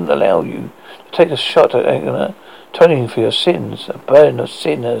just wouldn't allow you to take a shot at atoning for your sins. A burden of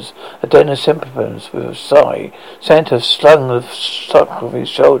sinners, a den of symptoms. With a sigh, Santa slung the stock of his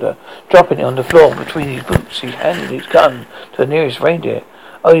shoulder, dropping it on the floor between his boots. He handed his gun to the nearest reindeer.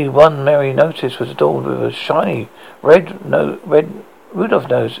 Only one merry notice was adorned with a shiny red Rudolph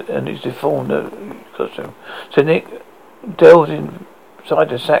nose and his deformed costume. So Nick delved inside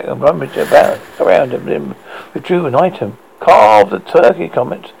the sack and rummaged around him, then withdrew an item. Carved a turkey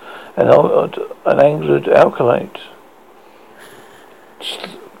comet and an angled alkalite.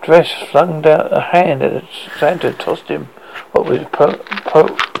 Dress flung down a hand and Santa tossed him what was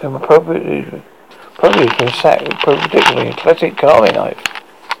appropriately from the sack with particularly a classic carving knife.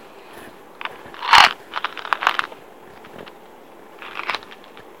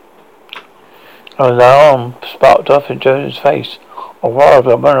 An alarm sparked off in Jonah's face. A wild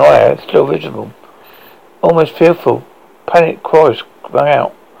one eye still visible. Almost fearful, panic chorus rang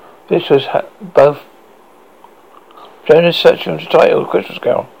out. This was both Jonah's searching for the title of Christmas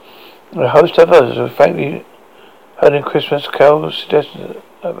Carol and a host of others who frankly heard in Christmas carols suggested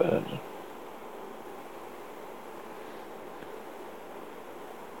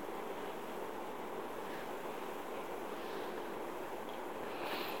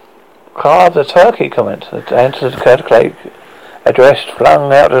carved a turkey comment. The answer to the cake addressed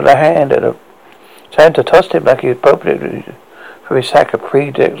flung out of the hand and Santa tossed him back appropriately from his sack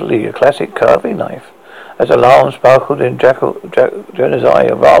predictably a classic carving knife. As alarm sparkled in Jonah's eye,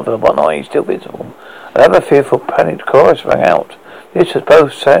 or rather one eye still visible, another fearful panicked chorus rang out. This was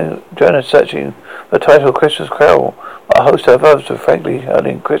both Jonah searching for the title of Christmas Carol, but a host of others were frankly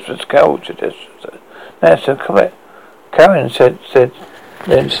hurling Christmas Carol suggestions. Now, so Karen said,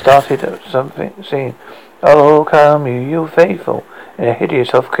 then started something, singing, "Oh, come you faithful," in a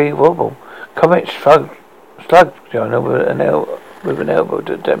hideous off-key wobble. Comet slugged Jonah with an elbow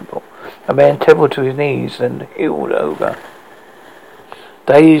to the temple. A man tumbled to his knees and heeled over.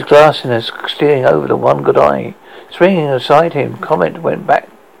 Dazed glassiness stealing over the one good eye. Swinging aside him, Comet went back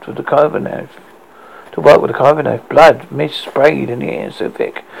to the carving knife. To work with the carving knife. Blood, mist sprayed in the air so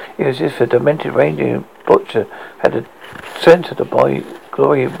thick it was as if a demented reindeer butcher had scented the boy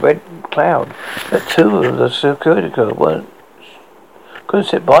glory red cloud. That two of the security guard couldn't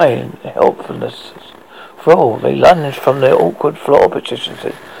sit by in helplessness. For all, they lunged from their awkward floor positions,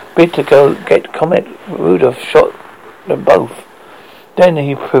 bid to go get Comet. Rudolph shot them both. Then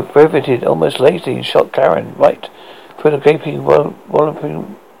he pivoted almost lazily and shot Karen right through the gaping,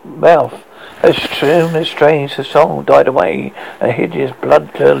 walloping mouth. As soon as strange the song died away, a hideous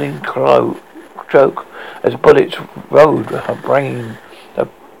blood-curdling choke as bullets rode her brain, the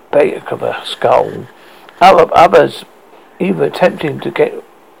back of her skull. Others, either attempting to get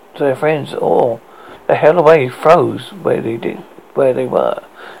to their friends or the hell away, froze where they were.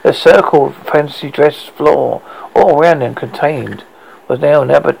 The circled fancy-dressed floor all around them contained was now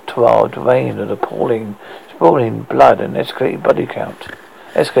an abattoir drain of appalling, sprawling blood and escalating body count.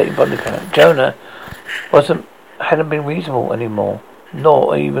 Jonah hadn't been reasonable anymore,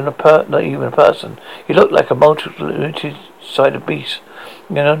 not even a person. He looked like a multi-sided beast,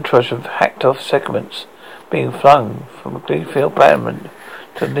 in an entourage of hacked-off segments being flung from a Gleefield battlement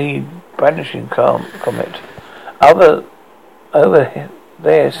to the brandishing Comet. Over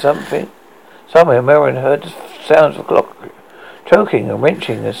there, somewhere, Merrin heard the sounds of clock choking and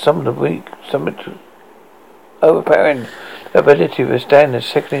wrenching as some overpowering ability to withstand the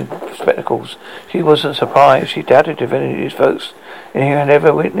sickening spectacles. She wasn't surprised. She doubted if any of these folks in here had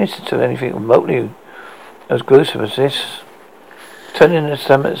ever witnessed to anything remotely as gruesome as this. Turning the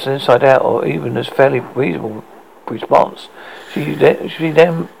stomachs inside out, or even as fairly reasonable response, she'd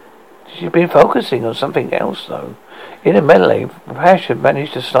been focusing on something else, though. In a melee, the passion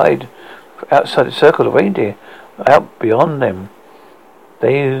managed to slide outside the circle of reindeer, out beyond them.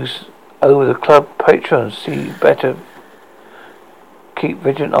 They used over the club patrons see better keep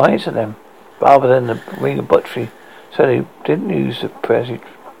vigilant eyes on them, rather than the ring of butchery, so they didn't use the pressy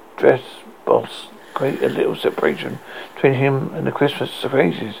dress boss. Create a little separation between him and the Christmas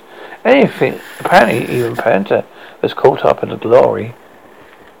crazes. Apparently even Panther was caught up in the glory,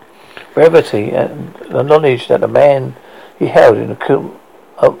 brevity, and the knowledge that the man he held in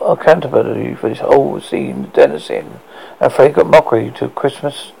accountability for his whole scene, denouncing and fragrant mockery to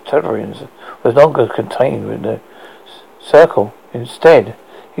Christmas terrorians was no longer contained within the circle. Instead,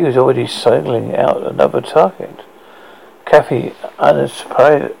 he was already singling out another target. Kathy,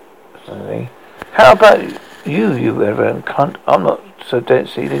 unsurprisingly, "How about you reverend cunt? I'm not so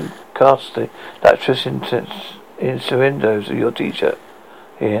dense you didn't cast the actress innuendos of your teacher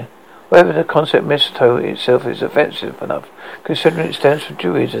here. Whether the concept mistletoe itself is offensive enough, considering it stems from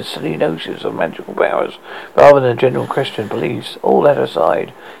Jewish and silly notions of magical powers, rather than general Christian beliefs, all that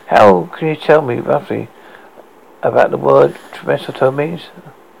aside, how can you tell me roughly about the word mistletoe means?"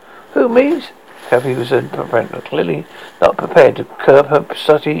 "Who means?" Kathy was clearly not prepared to curb her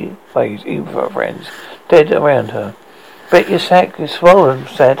slutty ways, even for her friends dead around her. Bet your sack is swollen,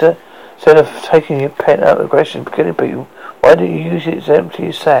 Santa. Instead of taking your pen out of aggression, killing people, why don't you use its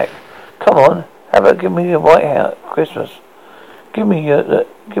empty sack? Come on, how about give me your White House Christmas? Give me that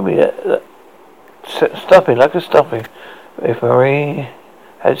stuffing like a stuffing. If Marie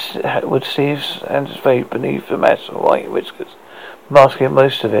would see Santa's face beneath the mass of white whiskers, masking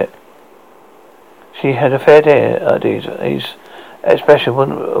most of it. She had a fair idea. His expression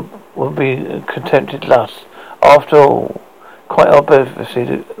wouldn't be contented lust. After all, quite obviously,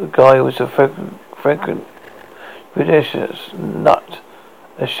 the guy was a frequent ridiculous nut,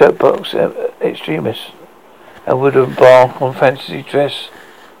 a showbox extremist, and would embark on fancy dress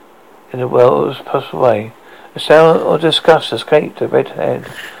in the world's possible way. A sound of disgust escaped the red-haired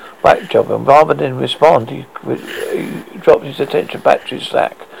whack job, and rather than respond, he dropped his attention back to his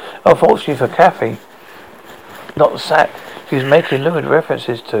sack. Unfortunately for Kathy, not the sack he was making lurid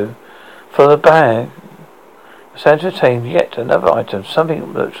references to. For the bag, Santa retained yet another item,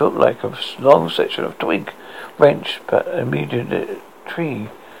 something that looked like a long section of twig, wrench, but immediate tree.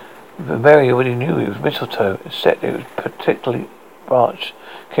 Mary already knew it was mistletoe, except it was particularly branch,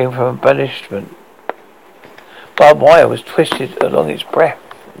 came from a banishment. Barbed wire was twisted along its breadth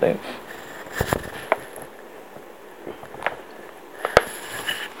length.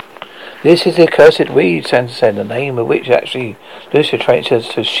 This is the accursed weed, Santa said, the name of which actually illustrates as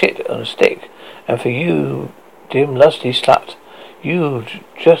to shit on a stick. And for you, dim lusty slut, you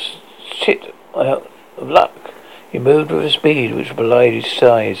just shit out of luck. He moved with a speed which belied his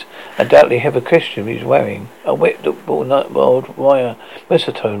size. Undoubtedly heavy costume he was wearing. A wet barbed wire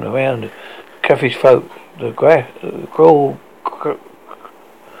mistletoe around Kathy's throat. The cruel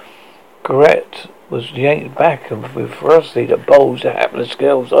garret was yanked back, and with ferocity that bulged the hapless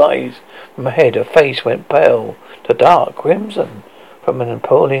girl's eyes from her head. Her face went pale to dark crimson. From an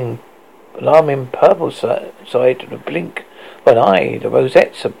alarming purple side of the blink of an eye, the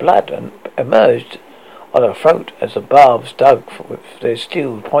rosettes of blood emerged on her throat as the barbs dug with their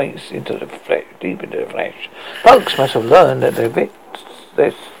steel points into the flesh, deep into the flesh. Folks must have learned that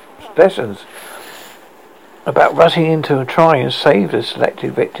their lessons about rushing in to try and save the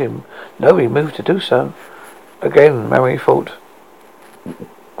selected victim. Nobody moved to do so. Again, Mary thought,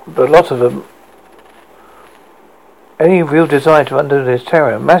 the lot of them, any real desire to undo this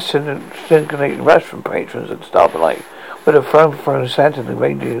terror, mass synchronated rush from patrons and staff alike would have thrown Santa and the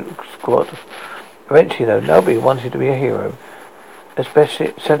reindeer squad. Eventually, though, nobody wanted to be a hero,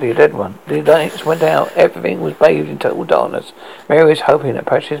 especially Santa, a dead one. The lights went out. Everything was bathed in total darkness. Mary was hoping that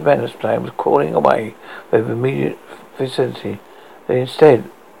Patsy's menace plan was crawling away with immediate vicinity. They instead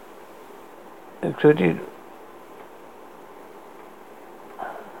included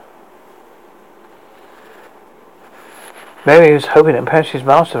Mary was hoping that Patsy's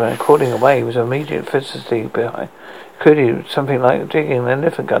master plan crawling away was immediate vicinity behind. Included something like digging an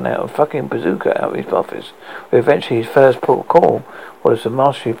elephant gun out of fucking bazooka out of his office. But eventually his first port of call was the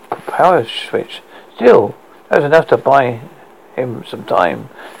mastery power switch. Still, that was enough to buy him some time.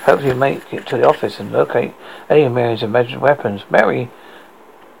 Hopefully make it to the office and locate any of Mary's imagined weapons. Mary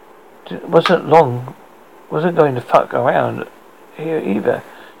wasn't going to fuck around here either.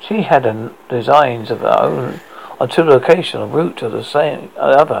 She had designs of her own on two locations, en route to the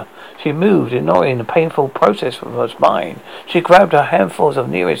other. She moved, ignoring the painful process from her spine. She grabbed her handfuls of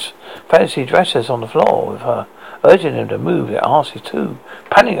nearest fancy dresses on the floor with her, urging them to move their asses too.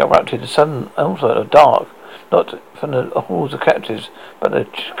 Panic erupted, a sudden onslaught of dark, not from the halls of captives, but the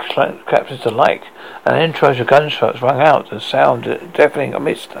captives alike. An entourage of gunshots rang out, the sound deafening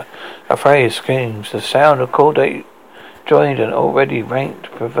amidst a phrase screams. The sound of cordate joined an already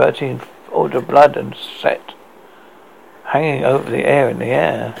ranked, perverting all the blood and set hanging over the air in the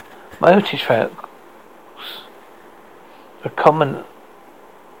air. Motor tracks, a commotion,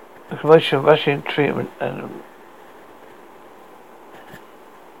 rushing treatment, and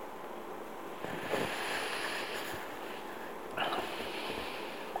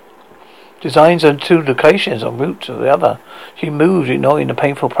designs on two locations en route to the other. She moved, ignoring the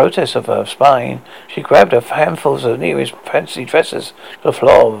painful process of her spine. She grabbed her handfuls of nearest fancy dresses to the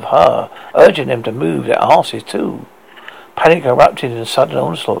floor of her, urging them to move their asses too. Panic erupted in a sudden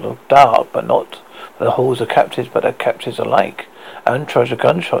onslaught of dark, but not for the halls of captives, but the captives alike. Entourage of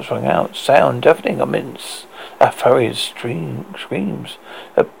gunshots rang out, sound deafening amidst a furious screams.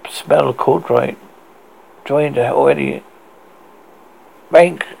 The smell of cordite joined the already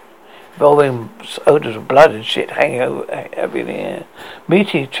rank, involving odors of blood and shit hanging over heavy in the air.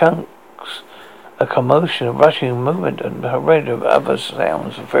 Meaty chunks A commotion, a rushing movement, and a range of other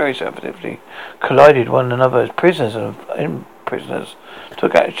sounds very sensitively collided one another as prisoners and prisoners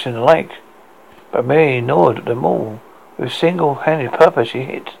took action alike. But Mary ignored them all. With single-handed purpose, she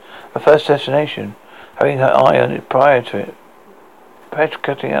hit her first destination, having her eye on it prior to it. Patch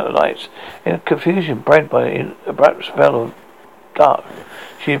cutting out the lights. In confusion bred by the abrupt spell of dark,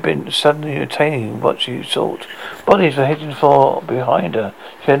 she had been suddenly attaining what she sought. Bodies were hitting the floor behind her.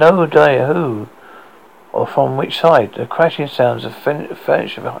 She had no idea who or from which side. The crashing sounds of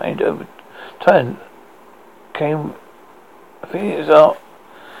furniture behind her overturned came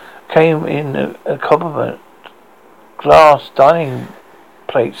in a compliment. Glass dining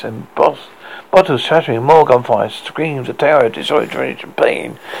plates and bottles shattering, more gunfire, screams of terror, disorientation, and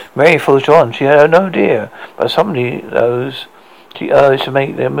pain. Mary forged on. She had no idea, but somebody those she urged to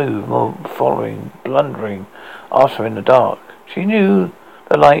make their move, more following, blundering after in the dark. She knew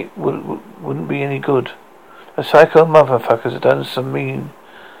the light wouldn't be any good. The psycho motherfuckers had done some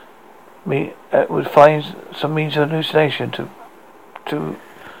would find some means of hallucination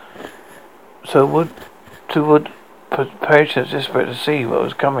would put patients desperate to see what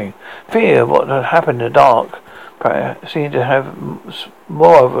was coming. Fear of what had happened in the dark seemed to have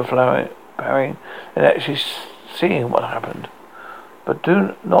more overflowing than actually seeing what happened. But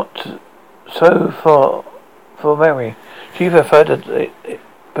do not so for Mary. She preferred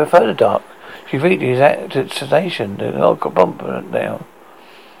the dark. She reached his acted sedation. The bump went down.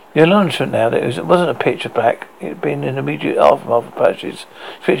 The alarm went now that it wasn't a pitch of black. It had been an immediate aftermath of purchase,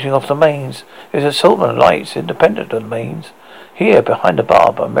 switching off the mains. It was a silver lights independent of the mains. Here, behind the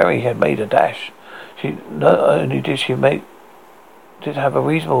bar, but Mary had made a dash. She not only did have a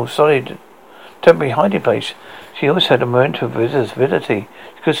reasonable, solid, temporary hiding place, she also had a momentary visibility.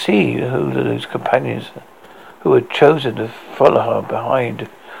 She could see who those companions who had chosen to follow her behind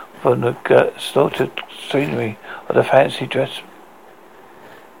from the slaughtered scenery of the fancy dress.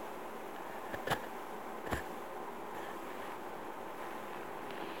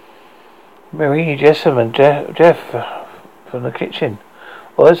 Marie, Jessamine, and Jeff from the kitchen.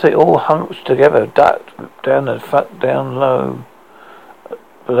 Or as they all hunched together, ducked down low,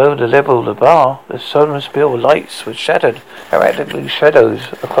 below the level of the bar, the solemn spill lights were shattered, erratically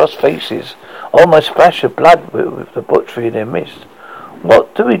shadows across faces, almost splash of blood with the butchery in their midst.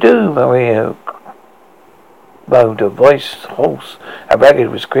 What do we do, Maria moaned, her voice hoarse and ragged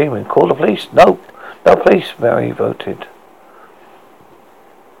with screaming. Call the police? No police, Mary voted.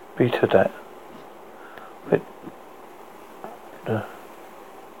 Vetoed that.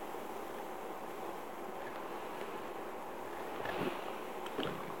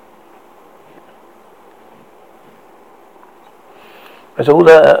 As all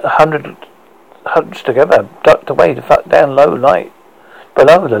the 100 hunched together, ducked away to fuck down low light.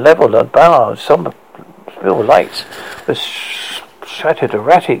 Below the level of the bar, some spill lights with shattered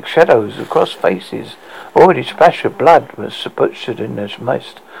erratic shadows across faces. Already splashed with blood was butchered in this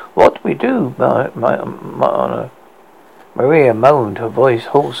mist. What do we do, Maria moaned, her voice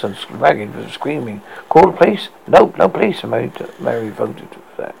hoarse and ragged with screaming. Call the police? No police, Mary voted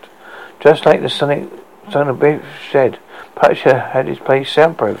for that. Just like the son of Biff said, Patricia had his place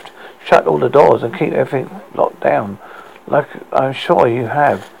soundproofed. Shut all the doors and keep everything locked down, like I'm sure you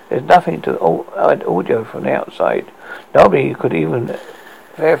have. There's nothing to add audio from the outside. Nobody could even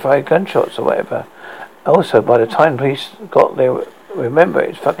verify gunshots or whatever. Also, by the time police got there, remember,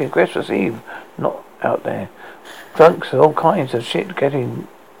 it's fucking Christmas Eve, not out there. Drunks and all kinds of shit getting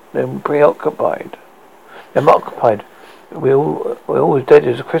them occupied. We're all as dead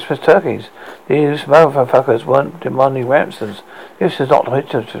as Christmas turkeys. These motherfuckers weren't demanding ransoms. This is not the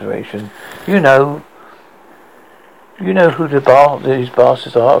situation. You know who these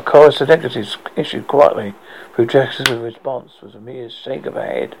bastards are. A chorus of negatives issued quietly through Jessica's response was a mere shake of her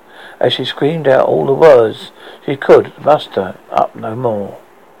head as she screamed out all the words she could muster up no more.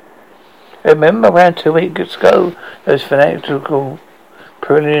 Remember around 2 weeks ago, those fanatical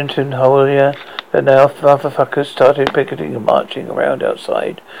brilliant and holier that now motherfuckers started picketing and marching around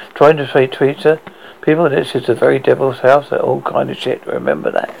outside, trying to say Twitter, people, this is the very devil's house and all kind of shit.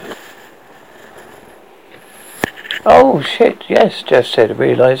 Remember that? Oh shit, yes, Jeff said,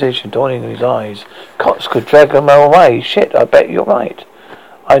 realization dawning in his eyes. Cops could drag them away. Shit, I bet you're right.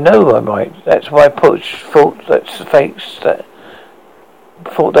 I know I'm right. That's why Putsch thought that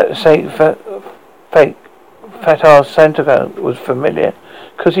fake fat-ass Santa was familiar.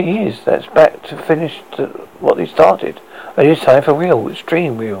 Because he is. That's back to finish what he started. It is time for real,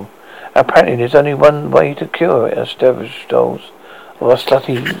 extreme real. Apparently there's only one way to cure it, established dolls. our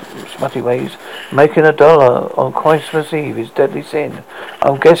smutty ways. Making $1 on Christmas Eve is deadly sin.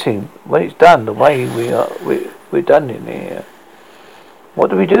 I'm guessing when it's done the way we're done in here. What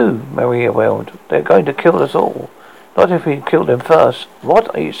do we do? Maria wailed. They're going to kill us all. Not if we kill them first.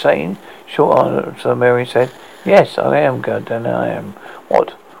 What are you saying? Short answer, Mary said. Yes, I am, Goddamn, I am.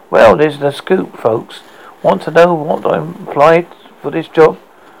 What? Well, there's the scoop, folks. Want to know what I applied for this job?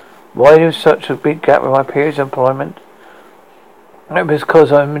 Why there's such a big gap in my period's employment?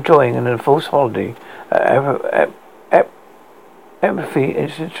 Because I'm enjoying an enforced holiday at Empathy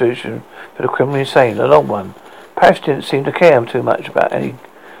Institution for the Criminally Insane, a long one. Paris didn't seem to care too much about any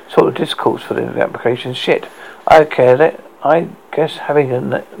sort of discourse for the application. Shit, I care that. I guess having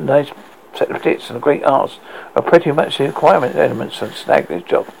a nice set of tits and a great arse are pretty much the requirement elements to snag this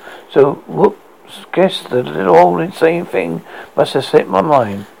job. So, whoops, guess the little old insane thing must have slipped my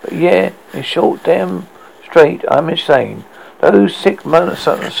mind. But yeah, in short, damn straight, I'm insane. Those sick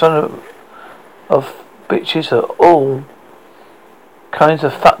son of bitches are all kinds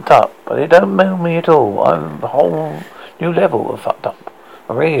of fucked up, but they don't move me at all. I'm a whole new level of fucked up.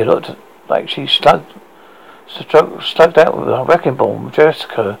 Maria looked like she slugged out with a wrecking ball.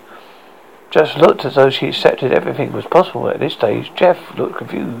 Jessica just looked as though she accepted everything was possible at this stage. Jeff looked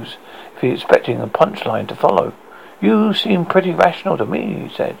confused, if he was expecting a punchline to follow. You seem pretty rational to me, he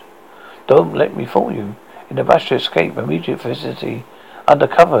said. Don't let me fool you. In the rush to escape immediate vicinity,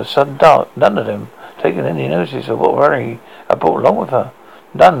 undercover, sudden dark, none of them taking any notice of what Mary had brought along with her.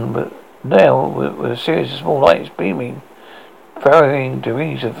 None, but now, with a series of small lights beaming, varying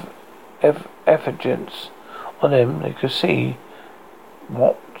degrees of effulgence on them, they could see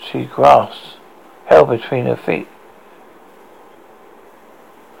what she grasped, held between her feet.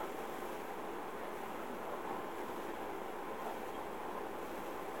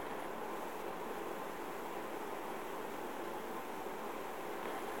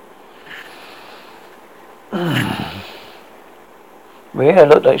 Maria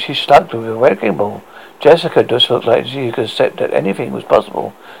looked like she slugged with a wrecking ball. Jessica just looked like she could accept that anything was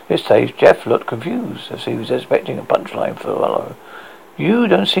possible. This stage, Jeff looked confused, as he was expecting a punchline for Rollo.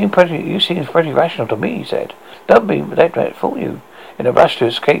 You seem pretty rational to me, he said. Don't be let that fool you. In a rush to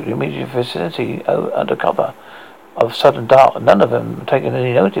escape the immediate vicinity under cover of sudden dark, none of them taking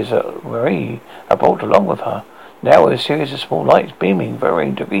any notice that Marie had brought along with her. Now with a series of small lights beaming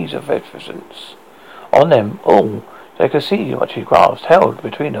varying degrees of effervescence on them all, they could see what she grasped, held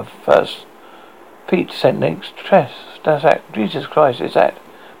between her first feet, sent next chest. That's that. Jesus Christ, is that?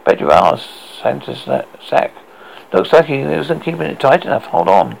 Bet your ass, Santa's sack. Looks like he wasn't keeping it tight enough. Hold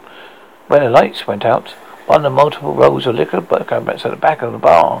on. When the lights went out, one of the multiple rows of liquor cabinets at the back of the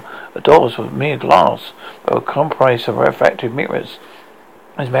bar, the doors were mere glass, but were comprised of refractive mirrors.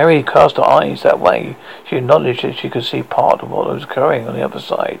 As Mary cast her eyes that way, she acknowledged that she could see part of what was occurring on the other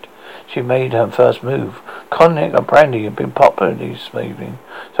side. She made her first move. Cognac and brandy had been popular this evening,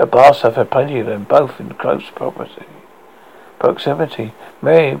 so Barstaff had plenty of them, both in close proximity.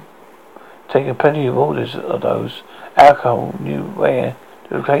 Mary, taking plenty of orders of those, alcohol knew where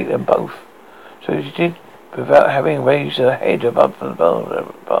to take them both. So she did, without having raised her head above the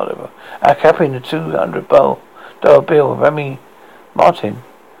bar, capping the $200 bill of Remy Martin.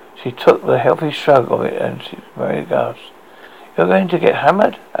 She took the healthy shrug of it, and she very gasped. You're going to get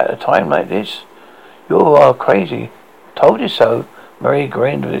hammered at a time like this? You are crazy. Told you so. Marie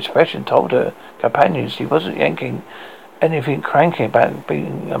grinned with expression, told her companions she wasn't yanking anything cranky about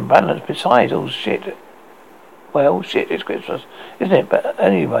being unbalanced. Besides, all shit. Well, shit, it's Christmas, isn't it? But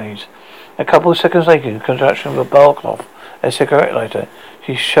anyways, a couple of seconds later, in conjunction with a bar cloth, a cigarette lighter,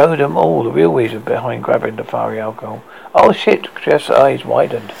 she showed them all the real reason behind grabbing the fiery alcohol. Oh shit, Jeff's eyes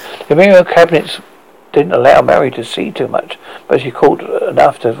widened. The mirror cabinets didn't allow Mary to see too much, but she caught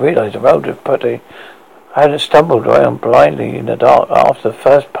enough to realize the road of Putty hadn't stumbled around blindly in the dark after the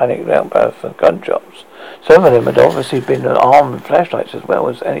first panicked outburst of gunshots. Some of them had obviously been armed with flashlights as well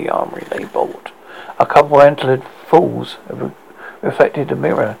as any armory they bought. A couple of antlered fools reflected the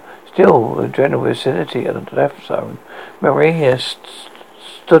mirror. Still, the general vicinity of the left zone, Maria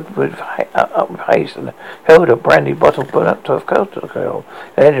stood with haste and held a brandy bottle put up to a girl.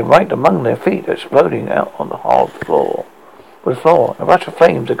 It ended right among their feet, exploding out on the hard floor. A rush of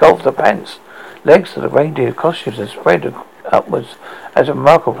flames engulfed the pants, legs of the reindeer costumes and spread upwards as a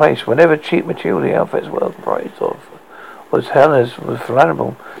remarkable place. Whenever cheap material the outfits were comprised of was Helena's was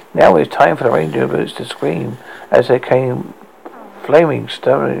flammable. Now it was time for the reindeer boots to scream as they came flaming,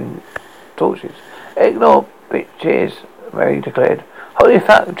 stirring torches. Ignore bitches, Mary declared. Holy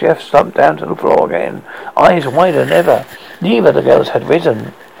fuck, Jeff slumped down to the floor again, eyes wider than ever. Neither of the girls had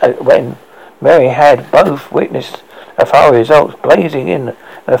risen when Mary had both witnessed a fiery results blazing in an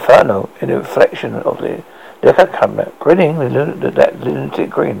inferno in the reflection of the liquor cabinet, grinning that lunatic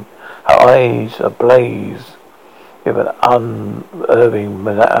grin, her eyes ablaze with an unerring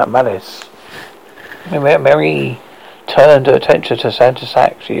malice. Mary turned her attention to Santa's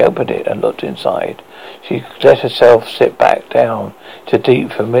sack. She opened it and looked inside. She let herself sit back down to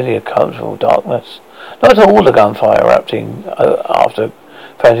deep, familiar, comfortable darkness. Not all the gunfire erupting after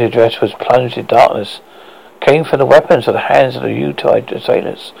Fancy's dress was plunged in darkness came from the weapons of the hands of the U-tied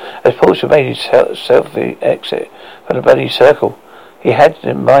assailants. As Portia made his self-exit from the bloody circle, he had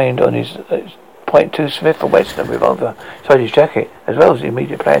in mind on his .2 Smith & Wesson revolver inside his jacket, as well as the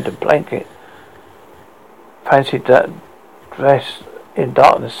immediate plan to blanket Fancied that dress in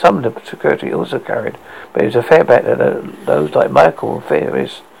darkness. Some of the security also carried, but it was a fair bet that those like Michael and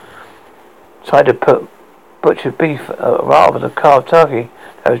Ferris decided to put butchered beef rather than carved turkey.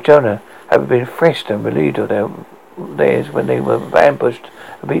 That was Jonah, having been frisked and relieved of theirs when they were ambushed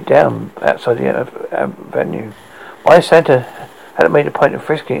and beat down outside the venue. Why Santa hadn't made a point of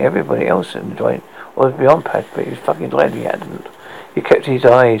frisking everybody else in the joint was beyond Pat, but he was fucking glad he hadn't. He kept his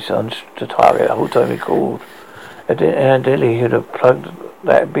eyes on the target the whole time he called. And ideally he'd have plugged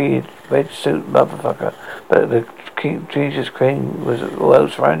that beard, red suit motherfucker, but the King Jesus King was well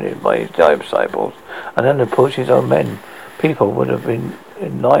surrounded by his disciples, and then of course his own men. People would have been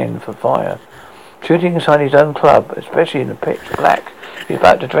in line for fire. Shooting inside his own club, especially in the pitch black, he was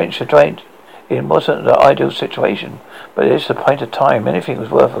about to drench the joint. It wasn't the ideal situation, but it's the point of time. Anything was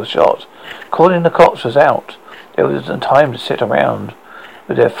worth a shot. Calling the cops was out. There wasn't time to sit around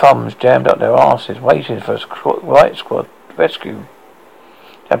with their thumbs jammed up their asses, waiting for a riot squad rescue.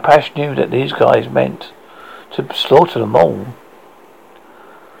 And Pash knew that these guys meant to slaughter them all.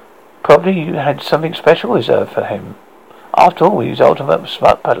 Probably you had something special reserved for him. After all, he was the ultimate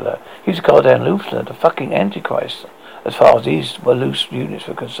smut peddler. He was a goddamn Lutheran, the fucking Antichrist, as far as these were loose units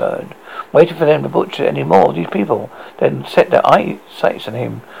were concerned. Waiting for them to butcher any more of these people, then set their sights on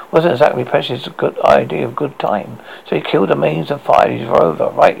him, wasn't exactly Precious' good idea of good time. So he killed the mains and fired his rover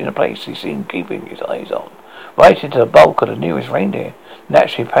right in the place he seemed keeping his eyes on, right into the bulk of the nearest reindeer.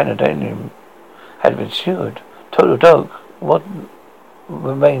 Naturally, Pandemonium had been secured. Total dog wouldn't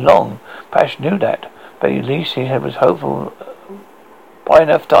remain long. Pash knew that, but at least he was hopeful by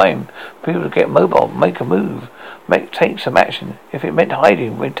enough time for people to get mobile, make a move, take some action. If it meant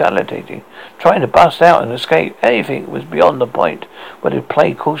hiding, retaliating, trying to bust out and escape, anything was beyond the point where they'd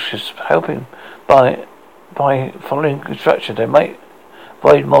play cautious, hoping by following instructions they might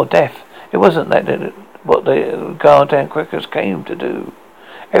avoid more death. It wasn't what the goddamn Quakers came to do.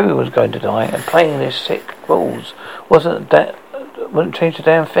 Everyone was going to die, and playing their sick rules wouldn't change a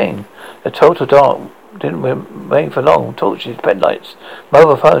damn thing. The total dark didn't remain for long. Torches, bedlights,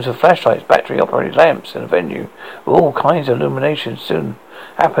 mobile phones with flashlights, battery-operated lamps in the venue, with all kinds of illumination soon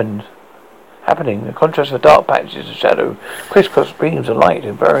happening. The contrast of dark patches of shadow, crisscross beams of light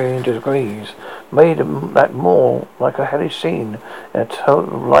in varying degrees, made that more like a hellish scene, and a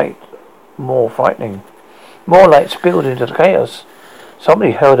total light more frightening. More light spilled into the chaos.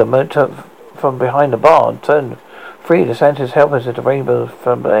 Somebody held a motor from behind the bar and turned free the Santa's helpers into rainbow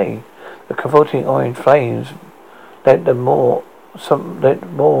flambe. The cavorting orange flames led more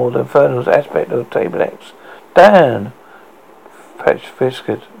the infernal aspect of Table X. Dan! Patch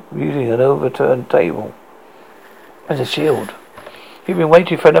whispered, using an overturned table as a shield. He'd been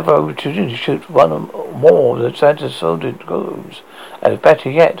waiting for another opportunity to shoot one or more of the Santa's soldier grooves. And better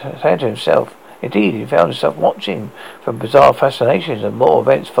yet, Santa himself. Indeed, he found himself watching from bizarre fascinations, and more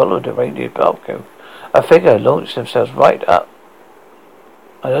events followed the reindeer barbecue. A figure launched themselves right up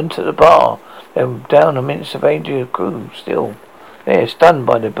and onto the bar, then down amidst the reindeer crew, still there, stunned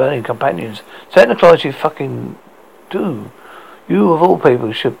by their burning companions. Santa Claus, you fucking do. You of all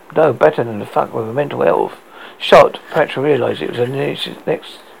people should know better than to fuck with mental health. Shocked, Patrick realized it was the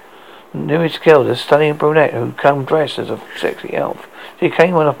nearest girl, the stunning brunette who come dressed as a sexy elf. She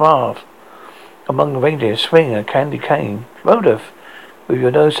came on a path among the reindeer, swinging a candy cane. Rodolph, with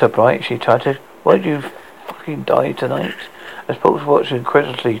your nose so bright, she tutted. Why'd you fucking die tonight? As Paul watched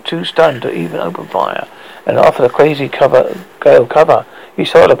incredulously, too stunned to even open fire, and after the crazy gale cover, he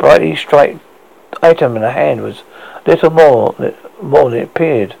saw the brightly striped item in her hand was little more than it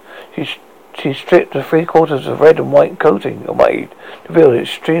appeared. She stripped the 3/4 of red and white coating away to reveal the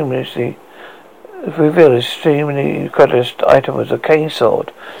extremely incredulous item was a cane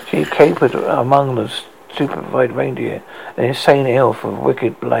sword. She capered among the stupefied reindeer, an insane elf with a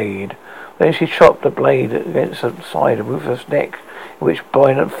wicked blade. Then she chopped the blade against the side of Rufus' neck, in which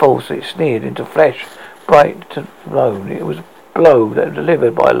violent force it sneered into flesh, bright to bone. It was a blow that was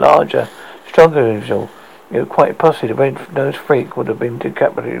delivered by a larger Stronger than usual. Quite possibly the red-nosed freak would have been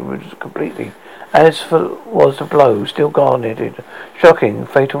decapitated completely. As for was the blow, still garnered shocking,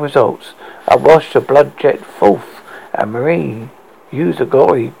 fatal results. I watched the blood jet forth, and Marie used a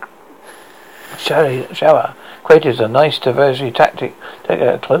gory shower. Created a nice diversionary tactic to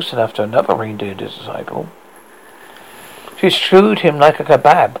get close enough to another reindeer disciple. She strewed him like a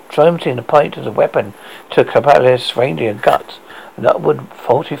kebab, vomiting the point as a weapon to Cabela's reindeer gut. An upward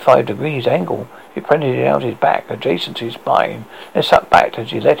 45 degrees angle. She pointed it out his back, adjacent to his spine, then sucked back as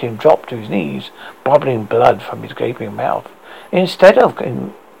she let him drop to his knees, bubbling blood from his gaping mouth. Instead of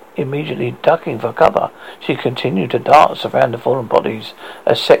immediately ducking for cover, she continued to dance around the fallen bodies,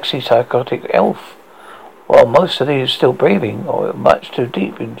 a sexy psychotic elf. While most of these still breathing, or much too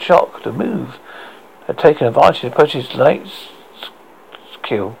deep in shock to move, had taken advantage of Percy's late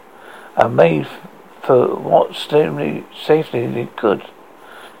skill and made for what safely they could.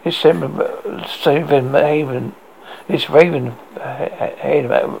 This raven head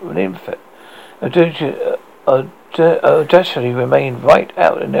of an infant audaciously remained right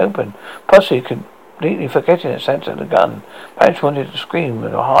out in the open, possibly completely forgetting the sense of the gun. Patch wanted to scream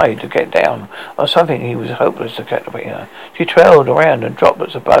or hide to get down, or something. He was hopeless to captivate her. She trailed around and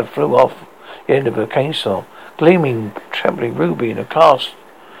droplets of blood flew off the end of her cane saw, gleaming, trembling ruby in a cast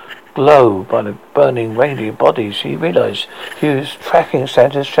glow by the burning reindeer bodies. She realized she was tracking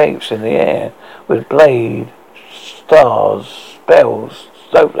Santa's shapes in the air with blade, stars, bells,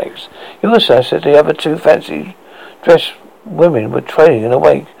 snowflakes. He also said the other two fancy dressed women were trailing in the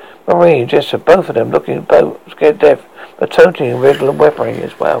wake. Marie and Jessica, both of them looking both scared deaf, but toting regular weaponry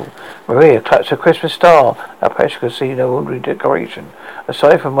as well. Maria clutched a Christmas star. Her Patricia could see no ordinary decoration.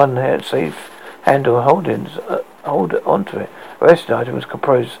 Aside from one safe handle hold onto it, the rest of the item was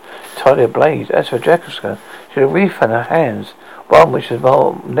composed entirely of blades. As for Jessica, she had a wreath in her hands, one which had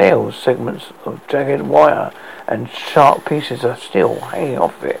more nails, segments of jagged wire, and sharp pieces of steel hanging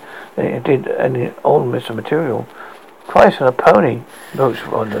off of it than it did any ornaments of material. Price on a pony, Roach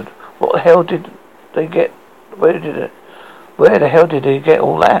wondered. What the hell did they get? Where the hell did they get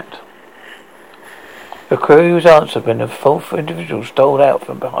all that? The query was answered when the fourth individual stole out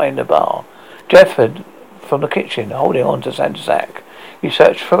from behind the bar. Jeff had from the kitchen, holding on to Santa's sack. He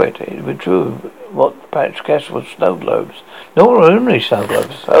searched through it. It withdrew what Patch guessed was snow globes. Not ordinary snow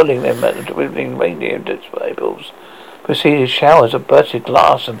globes, hurling them at the dribbling reindeer disciples. Proceeded showers of bursted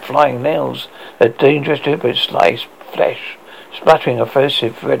glass and flying nails, a dangerous dripping sliced flesh, splattering a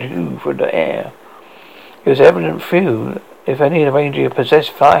offensive red hue through the air. It was evident few, if any, of the reindeer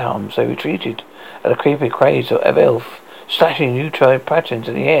possessed firearms. They retreated at a creepy craze of elf, slashing neutral patterns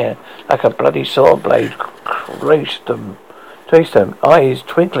in the air like a bloody sword blade traced them, eyes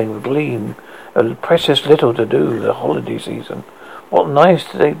twinkling with gleam. A precious little to do the holiday season. What nice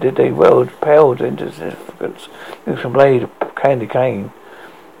did they weld paled into significance with a blade of candy cane.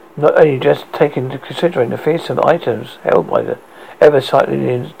 Not only just taking into consideration the fearsome items held by the ever slightly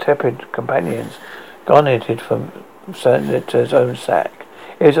intrepid companions, garnered from Santa's own sack.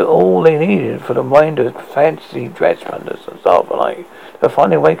 It was all they needed for the mind of fancy dress hunters and start for night to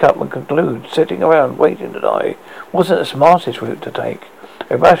finally wake up and conclude sitting around waiting to die wasn't the smartest route to take.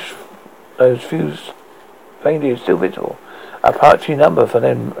 They rushed those few reindeer still visible, a paltry number for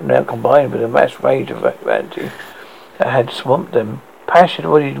them now combined with the mass rage of humanity that had swamped them. Pash had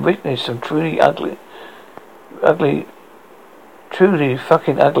already witnessed some truly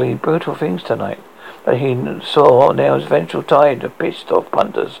fucking ugly, brutal things tonight. But he saw now his vengeful tide of pissed-off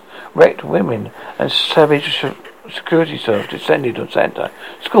punters, wrecked women, and savage security staff descended on Santa,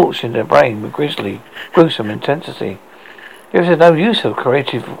 scorching their brain with gruesome intensity. There was no use of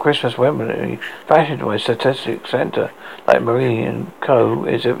creative Christmas weaponry fashioned by statistic Santa, like Marie and Co.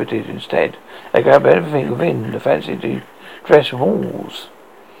 exhibited instead. They grabbed everything within the fancy dress walls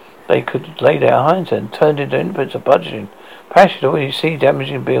they could lay their hands and turned into infants of budgeting. Pash had already seen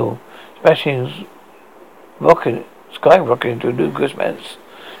damaging Bill, smashing skyrocketing to new Ghostman's.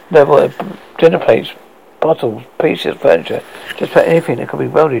 There were dinner plates, bottles, pieces of furniture, just about anything that could be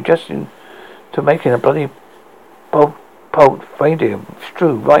welded just into making a bloody pulped reindeer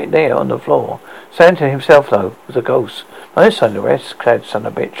strew right there on the floor. Santa himself, though, was a ghost. Now this time the rest-clad son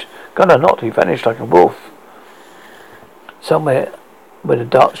of a bitch. Gun or not, he vanished like a wolf. Somewhere where the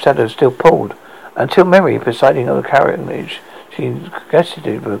dark shadows still pulled, until Mary, presiding over the carriage, she guessed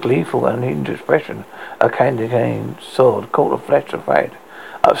it with a gleeful and unhinged expression. A candy cane sword caught the flesh of thread.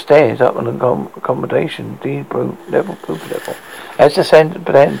 Upstairs, up on the accommodation, level. As the Santa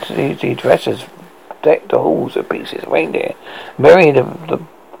dresses decked the halls of pieces of reindeer, Mary, the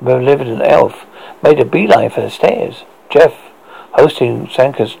malevolent elf, made a beeline for the stairs. Jeff hosting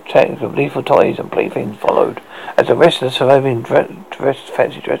Sanka's tank of lethal toys and playthings followed, as the rest of the surviving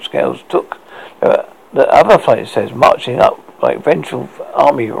fancy dress girls took the other flight says, marching up like vengeful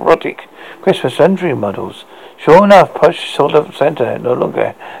army erotic Christmas rendering models. Sure enough, Posh saw the Santa no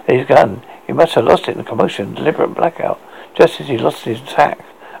longer had his gun. He must have lost it in the commotion, deliberate blackout, just as he lost his sack.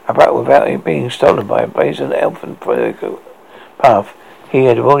 About without it being stolen by a brazen elfin path. He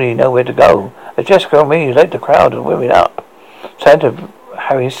had already nowhere to go. As Jessica and me led the crowd and women up, Santa,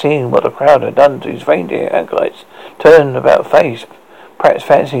 having seen what the crowd had done to his reindeer acolytes, turned about face, perhaps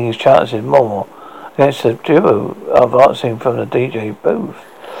fancying his chances more against the duo advancing from the DJ booth.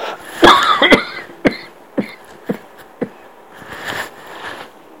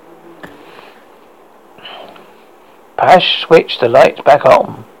 Pash switched the lights back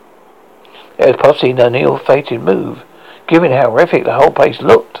on. It was possibly an ill-fated move, given how horrific the whole place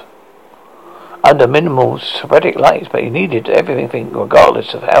looked. Under minimal sporadic lights, but he needed everything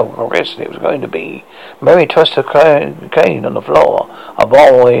regardless of how horrific it was going to be. Mary tossed her cane on the floor,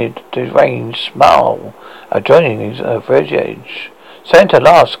 avoided his range smile, joining his verge. Santa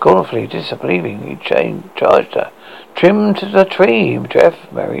laughed scornfully, disbelieving. He charged her. Trim to the tree,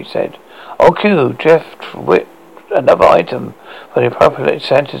 Jeff, Mary said. On cue, Jeff whipped another item for the appropriate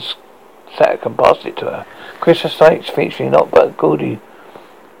Santa's sack and passed it to her. Christmas lights featuring not but gaudy,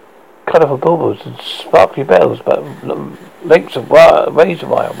 colourful baubles and sparkly bells, but lengths of razor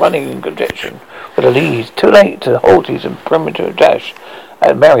wire running in conjunction with the leaves. Too late to halt his premature dash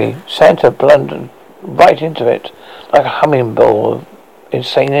at Mary. Santa blundered right into it like a humming ball of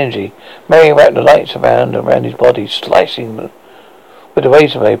insane energy. Mary wrapped the lights around his body, slicing with the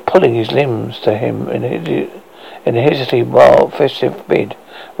razor blade, pulling his limbs to him in a hideously wild, festive bid.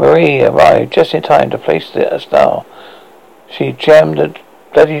 Marie arrived just in time to place a star. She jammed the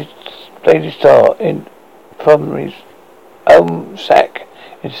Lady Star from his own sack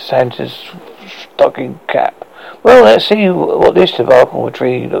into Santa's stocking cap. Well, let's see what this debacle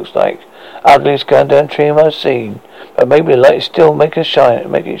tree looks like. Ugliest down tree I've seen. But maybe the lights still make it shine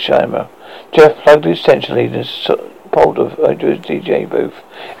more. Jeff plugged his extension lead and pulled into his DJ booth,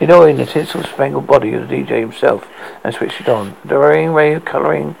 ignoring the tinsel-spangled body of the DJ himself, and switched it on. The ray of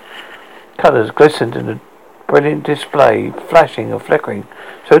colours glistened in the brilliant display, flashing and flickering.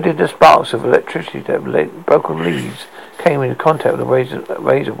 So did the sparks of electricity that broken leaves came into contact with the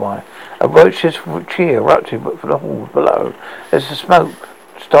razor wire. A roaches cheer erupted from the halls below as the smoke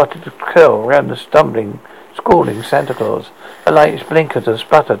started to curl around the squalling Santa Claus. The lights blinkered and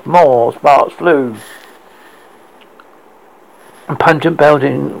sputtered. More sparks flew. A pungent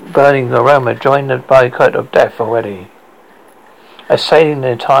burning aroma joined the boycott of death already, assailing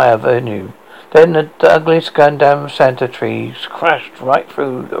the entire venue. Then the ugliest Gundam Santa tree crashed right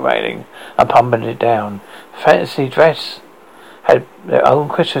through the railing and pummeled it down. Fancy dress had their own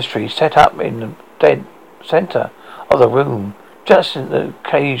Christmas tree set up in the dead center of the room, just in the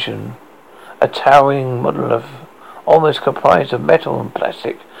occasion. A towering model of almost comprised of metal and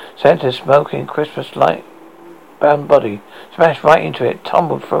plastic. Santa's smoking Christmas light bound body smashed right into it,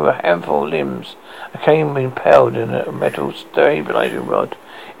 tumbled through a handful of limbs, and came impaled in a metal stabilizing rod.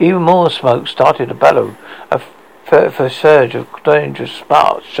 Even more smoke started to bellow. A surge of dangerous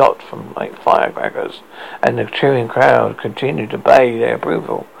sparks shot from like firecrackers, and the cheering crowd continued to bay their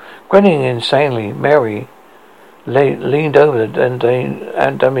approval. Grinning insanely, Mary leaned over the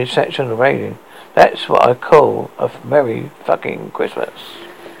undamaged section of the railing. That's what I call a merry fucking Christmas.